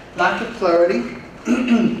 Lack of clarity,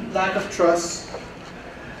 lack of trust,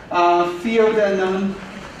 fear of the unknown,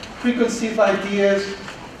 preconceived ideas,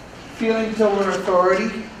 feelings over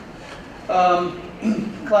authority,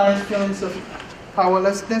 clients' feelings of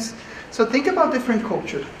powerlessness. So think about different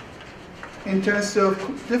cultures, in terms of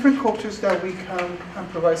different cultures that we come and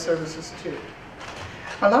provide services to.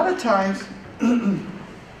 A lot of times,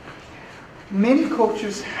 many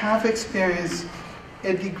cultures have experienced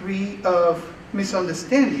a degree of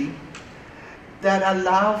misunderstanding that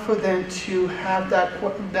allow for them to have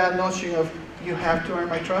that notion of, you have to earn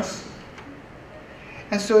my trust.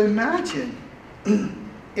 And so imagine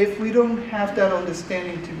if we don't have that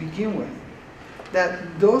understanding to begin with,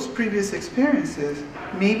 that those previous experiences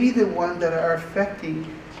may be the ones that are affecting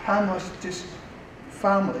how much this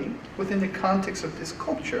family, within the context of this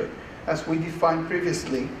culture, as we defined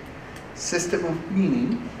previously, system of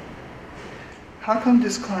meaning, how come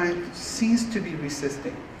this client seems to be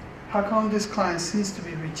resisting? How come this client seems to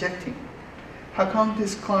be rejecting? How come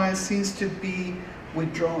this client seems to be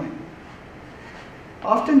withdrawing?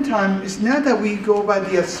 Oftentimes, it's not that we go by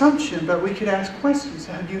the assumption, but we could ask questions.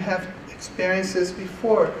 Have you had experiences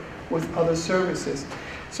before with other services?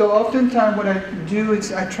 So oftentimes what I do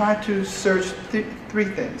is I try to search three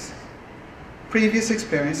things. Previous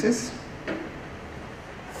experiences,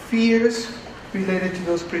 fears related to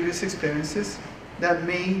those previous experiences that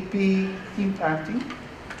may be impacting,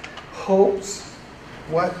 hopes,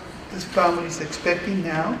 what this family is expecting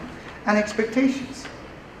now, and expectations.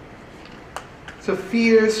 So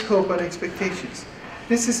fears, hope, and expectations.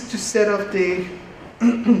 This is to set up the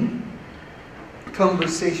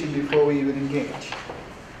conversation before we even engage.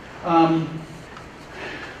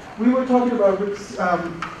 We were talking about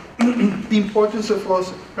the importance of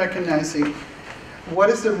us recognizing what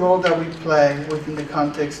is the role that we play within the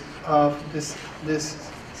context of this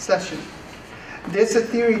session. There's a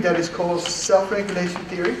theory that is called self-regulation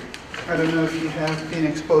theory. I don't know if you have been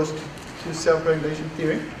exposed to self-regulation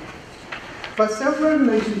theory. But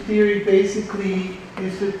self-regulation theory basically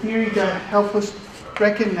is the theory that helps us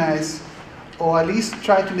recognize, or at least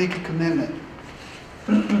try to make a commitment,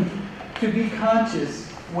 to be conscious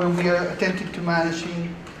when we are attempting to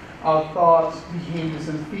managing our thoughts, behaviors,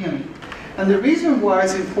 and feelings. And the reason why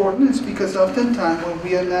it's important is because oftentimes when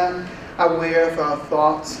we are not aware of our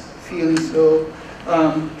thoughts, feelings, or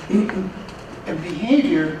and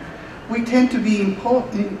behavior, we tend to be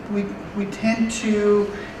we tend to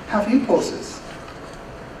have impulses.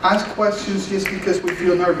 Ask questions just because we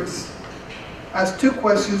feel nervous. Ask two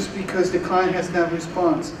questions because the client has not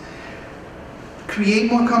responded.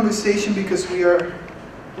 Create more conversation because we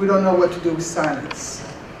don't know what to do with silence.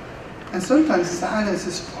 And sometimes silence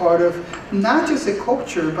is part of not just a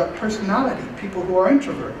culture, but personality, people who are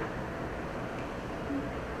introverted.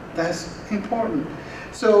 That's important.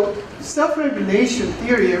 So self-regulation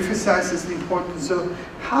theory emphasizes the importance of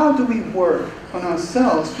how do we work on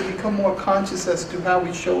ourselves to become more conscious as to how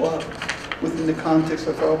we show up within the context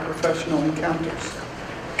of our professional encounters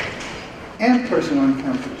and personal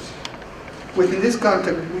encounters. Within this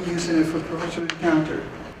context, we're using it for professional encounter.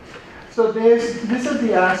 So this is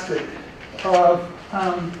the aspect of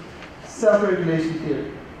self-regulation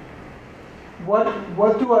theory.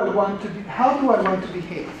 What do I want to be? How do I want to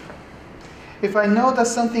behave? If I know that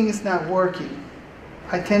something is not working,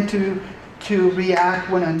 I tend to react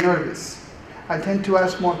when I'm nervous. I tend to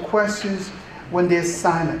ask more questions when there's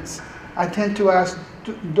silence. I tend to ask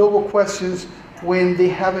double questions when they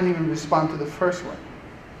haven't even responded to the first one.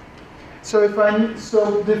 So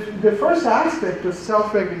the first aspect of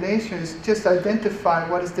self-regulation is just identify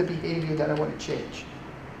what is the behavior that I want to change.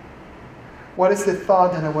 What is the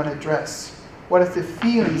thought that I want to address? What is the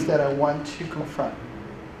feelings that I want to confront?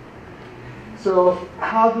 So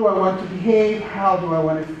how do I want to behave? How do I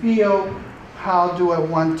want to feel? How do I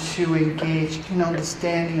want to engage in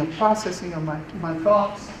understanding and processing of my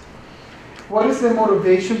thoughts? What is the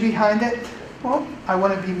motivation behind it? Well, I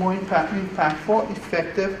want to be more impactful,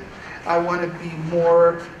 effective. I want to be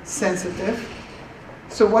more sensitive.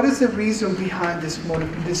 So what is the reason behind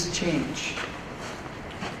this change?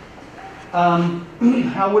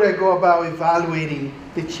 How would I go about evaluating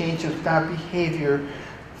the change of that behavior,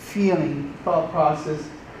 feeling, thought process?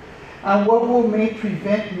 And what may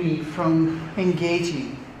prevent me from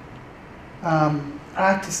engaging,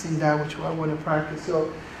 practicing that which I want to practice?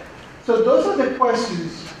 So those are the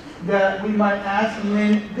questions that we might ask, and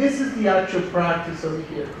then this is the actual practice over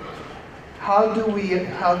here. How do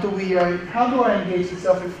I engage in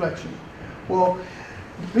self-reflection? Well,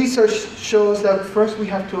 research shows that first we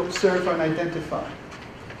have to observe and identify.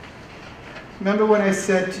 Remember when I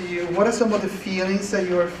said to you, what are some of the feelings that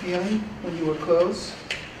you are feeling when you were close?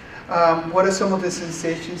 What are some of the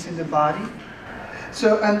sensations in the body?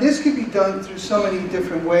 So, and this could be done through so many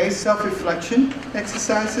different ways. Self-reflection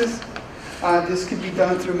exercises. This could be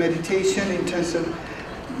done through meditation in terms of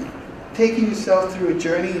taking yourself through a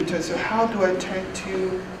journey in terms of how do I tend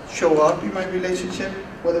to show up in my relationship,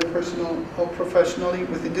 whether personal or professionally.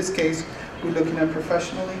 Within this case, we're looking at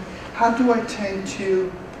professionally. How do I tend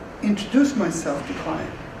to introduce myself to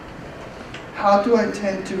client? How do I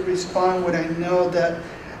tend to respond when I know that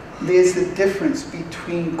there's a difference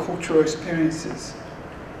between cultural experiences.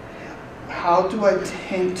 How do I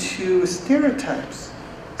tend to stereotype,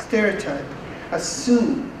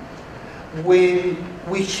 assume when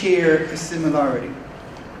we share a similarity?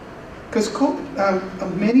 Because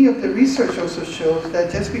many of the research also shows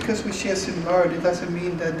that just because we share similarity doesn't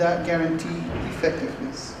mean that that guarantees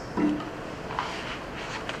effectiveness.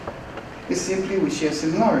 It's simply we share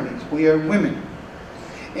similarities. We are women.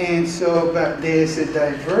 And so, but there's a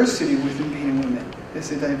diversity within being women.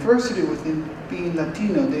 There's a diversity within being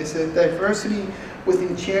Latino. There's a diversity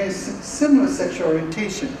within sharing similar sexual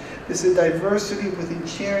orientation. There's a diversity within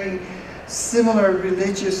sharing similar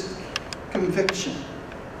religious conviction.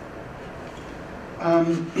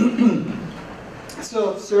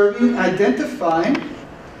 So observing, identifying,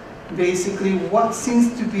 basically what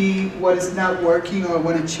seems to be what is not working or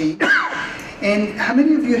want to change. And how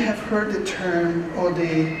many of you have heard the term or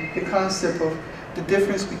the concept of the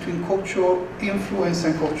difference between cultural influence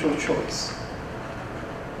and cultural choice?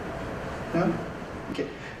 No? Okay.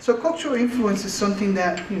 So cultural influence is something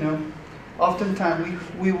that, oftentimes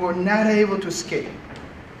we were not able to escape.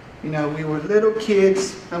 We were little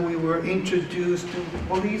kids and we were introduced to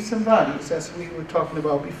beliefs and values, as we were talking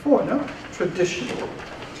about before, no? Tradition.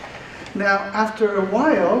 Now, after a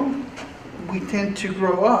while, we tend to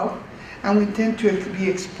grow up and we tend to be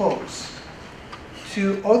exposed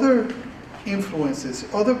to other influences,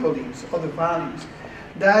 other beliefs, other values.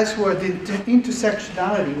 That's where the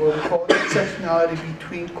intersectionality, what we call intersectionality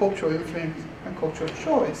between cultural influence and cultural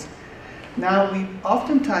choice. Now we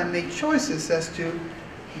oftentimes make choices as to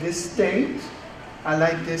this state, I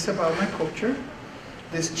like this about my culture,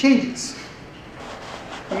 this changes.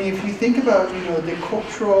 I mean, if you think about, the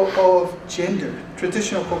cultural of gender,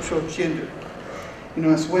 traditional culture of gender,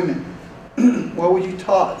 as women, what were you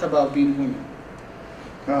taught about being women?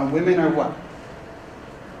 Women are what?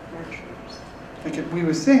 Nurturers. Like we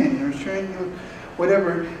were saying, nurturing,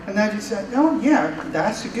 whatever. And I just said, oh yeah,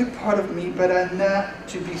 that's a good part of me, but I'm not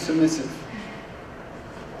to be submissive.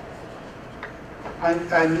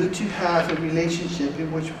 I need to have a relationship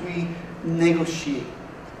in which we negotiate,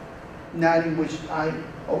 not in which I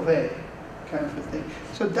obey, kind of a thing.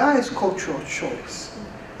 So that is cultural choice.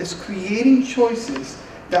 It's creating choices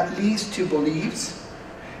that leads to beliefs,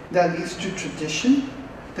 that leads to tradition,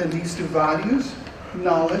 that leads to values,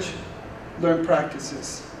 knowledge, learned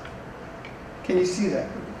practices. Can you see that?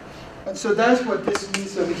 And so that's what this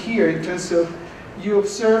means over here in terms of you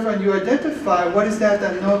observe and you identify what is that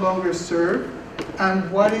no longer serves, and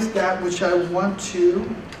what is that which I want to,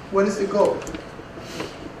 what is the goal?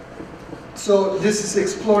 So this is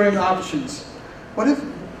exploring options. What if,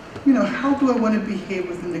 how do I want to behave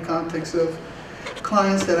within the context of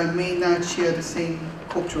clients that I may not share the same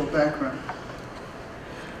cultural background?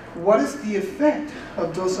 What is the effect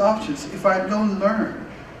of those options if I don't learn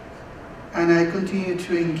and I continue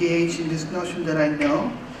to engage in this notion that I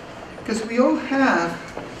know? Because we all have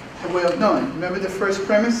a way of knowing. Remember the first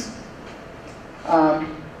premise?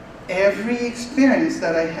 Every experience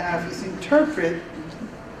that I have is interpreted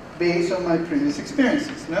based on my previous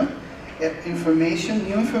experiences, no? Information,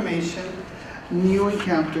 new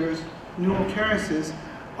encounters, new occurrences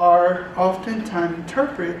are oftentimes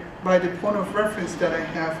interpreted by the point of reference that I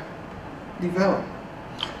have developed.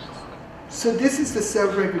 So this is the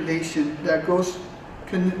self-regulation that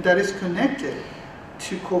is connected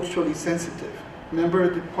to culturally sensitive. Remember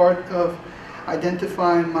the part of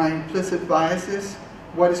identifying my implicit biases,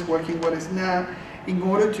 what is working, what is not, in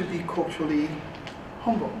order to be culturally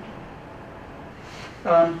humble.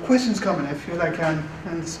 Questions coming. I feel like I'm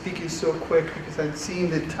speaking so quick because I'm seeing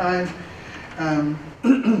the time, and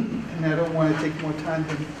I don't want to take more time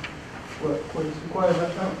than what is required.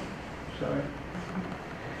 Oh, sorry.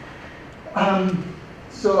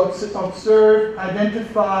 So observe,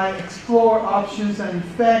 identify, explore options and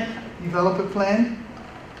effect, develop a plan.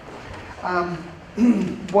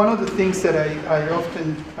 One of the things that I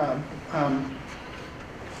often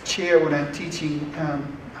share when I'm teaching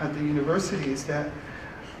at the university is that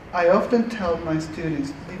I often tell my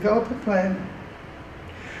students, develop a plan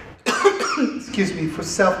excuse me, for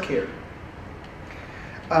self-care.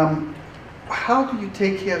 How do you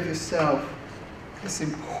take care of yourself is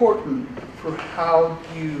important for how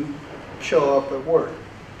you show up at work.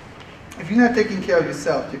 If you're not taking care of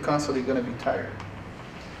yourself, you're constantly going to be tired.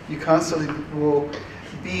 You constantly will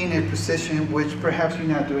be in a position in which perhaps you're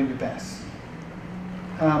not doing your best.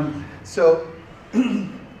 So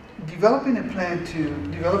developing a plan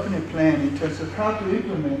in terms of how to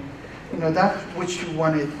implement, that which you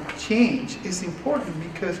want to change is important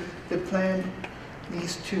because the plan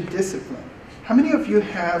leads to discipline. How many of you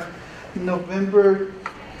have November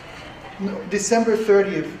December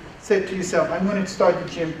 30th, say to yourself, I'm going to start the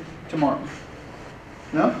gym tomorrow.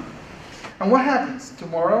 No? And what happens?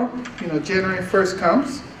 Tomorrow, January 1st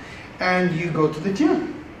comes, and you go to the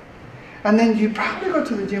gym. And then you probably go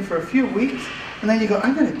to the gym for a few weeks, and then you go,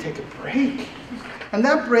 I'm going to take a break. And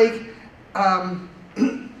that break, the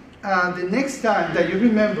next time that you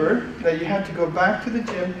remember that you have to go back to the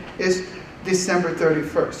gym is December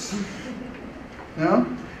 31st. No?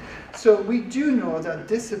 So we do know that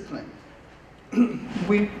discipline,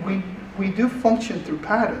 we do function through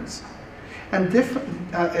patterns. And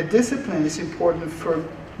a discipline is important for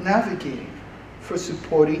navigating, for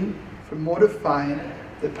supporting, for modifying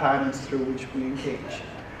the patterns through which we engage,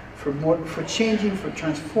 for changing, for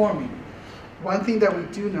transforming. One thing that we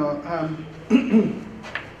do know, and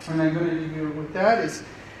I'm going to leave you with that, is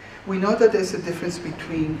we know that there's a difference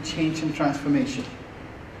between change and transformation.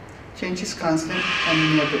 Change is constant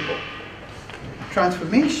and inevitable.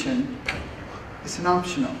 Transformation is an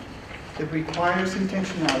optional. It requires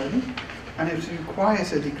intentionality, and it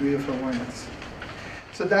requires a degree of awareness.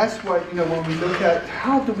 So that's why, when we look at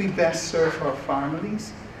how do we best serve our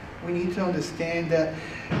families, we need to understand that,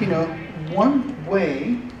 one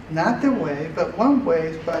way, not the way, but one way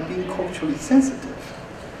is by being culturally sensitive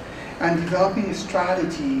and developing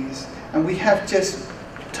strategies, and we have just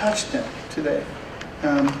touched them today.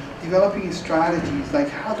 Developing strategies like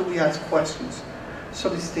how do we ask questions,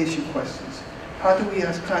 solicitation questions, how do we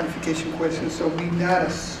ask clarification questions so we're not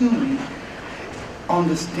assuming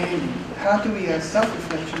understanding, how do we ask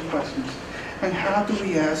self-reflection questions, and how do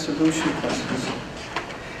we ask solution questions.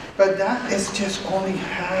 But that is just only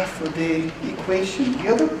half of the equation.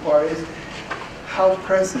 The other part is how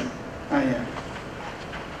present I am.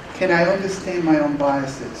 Can I understand my own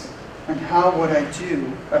biases and how what I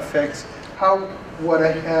do affects how what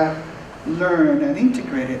I have learned and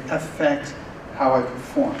integrated affects how I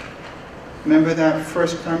perform. Remember that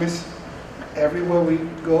first premise? Everywhere we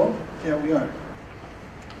go, there we are.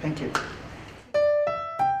 Thank you.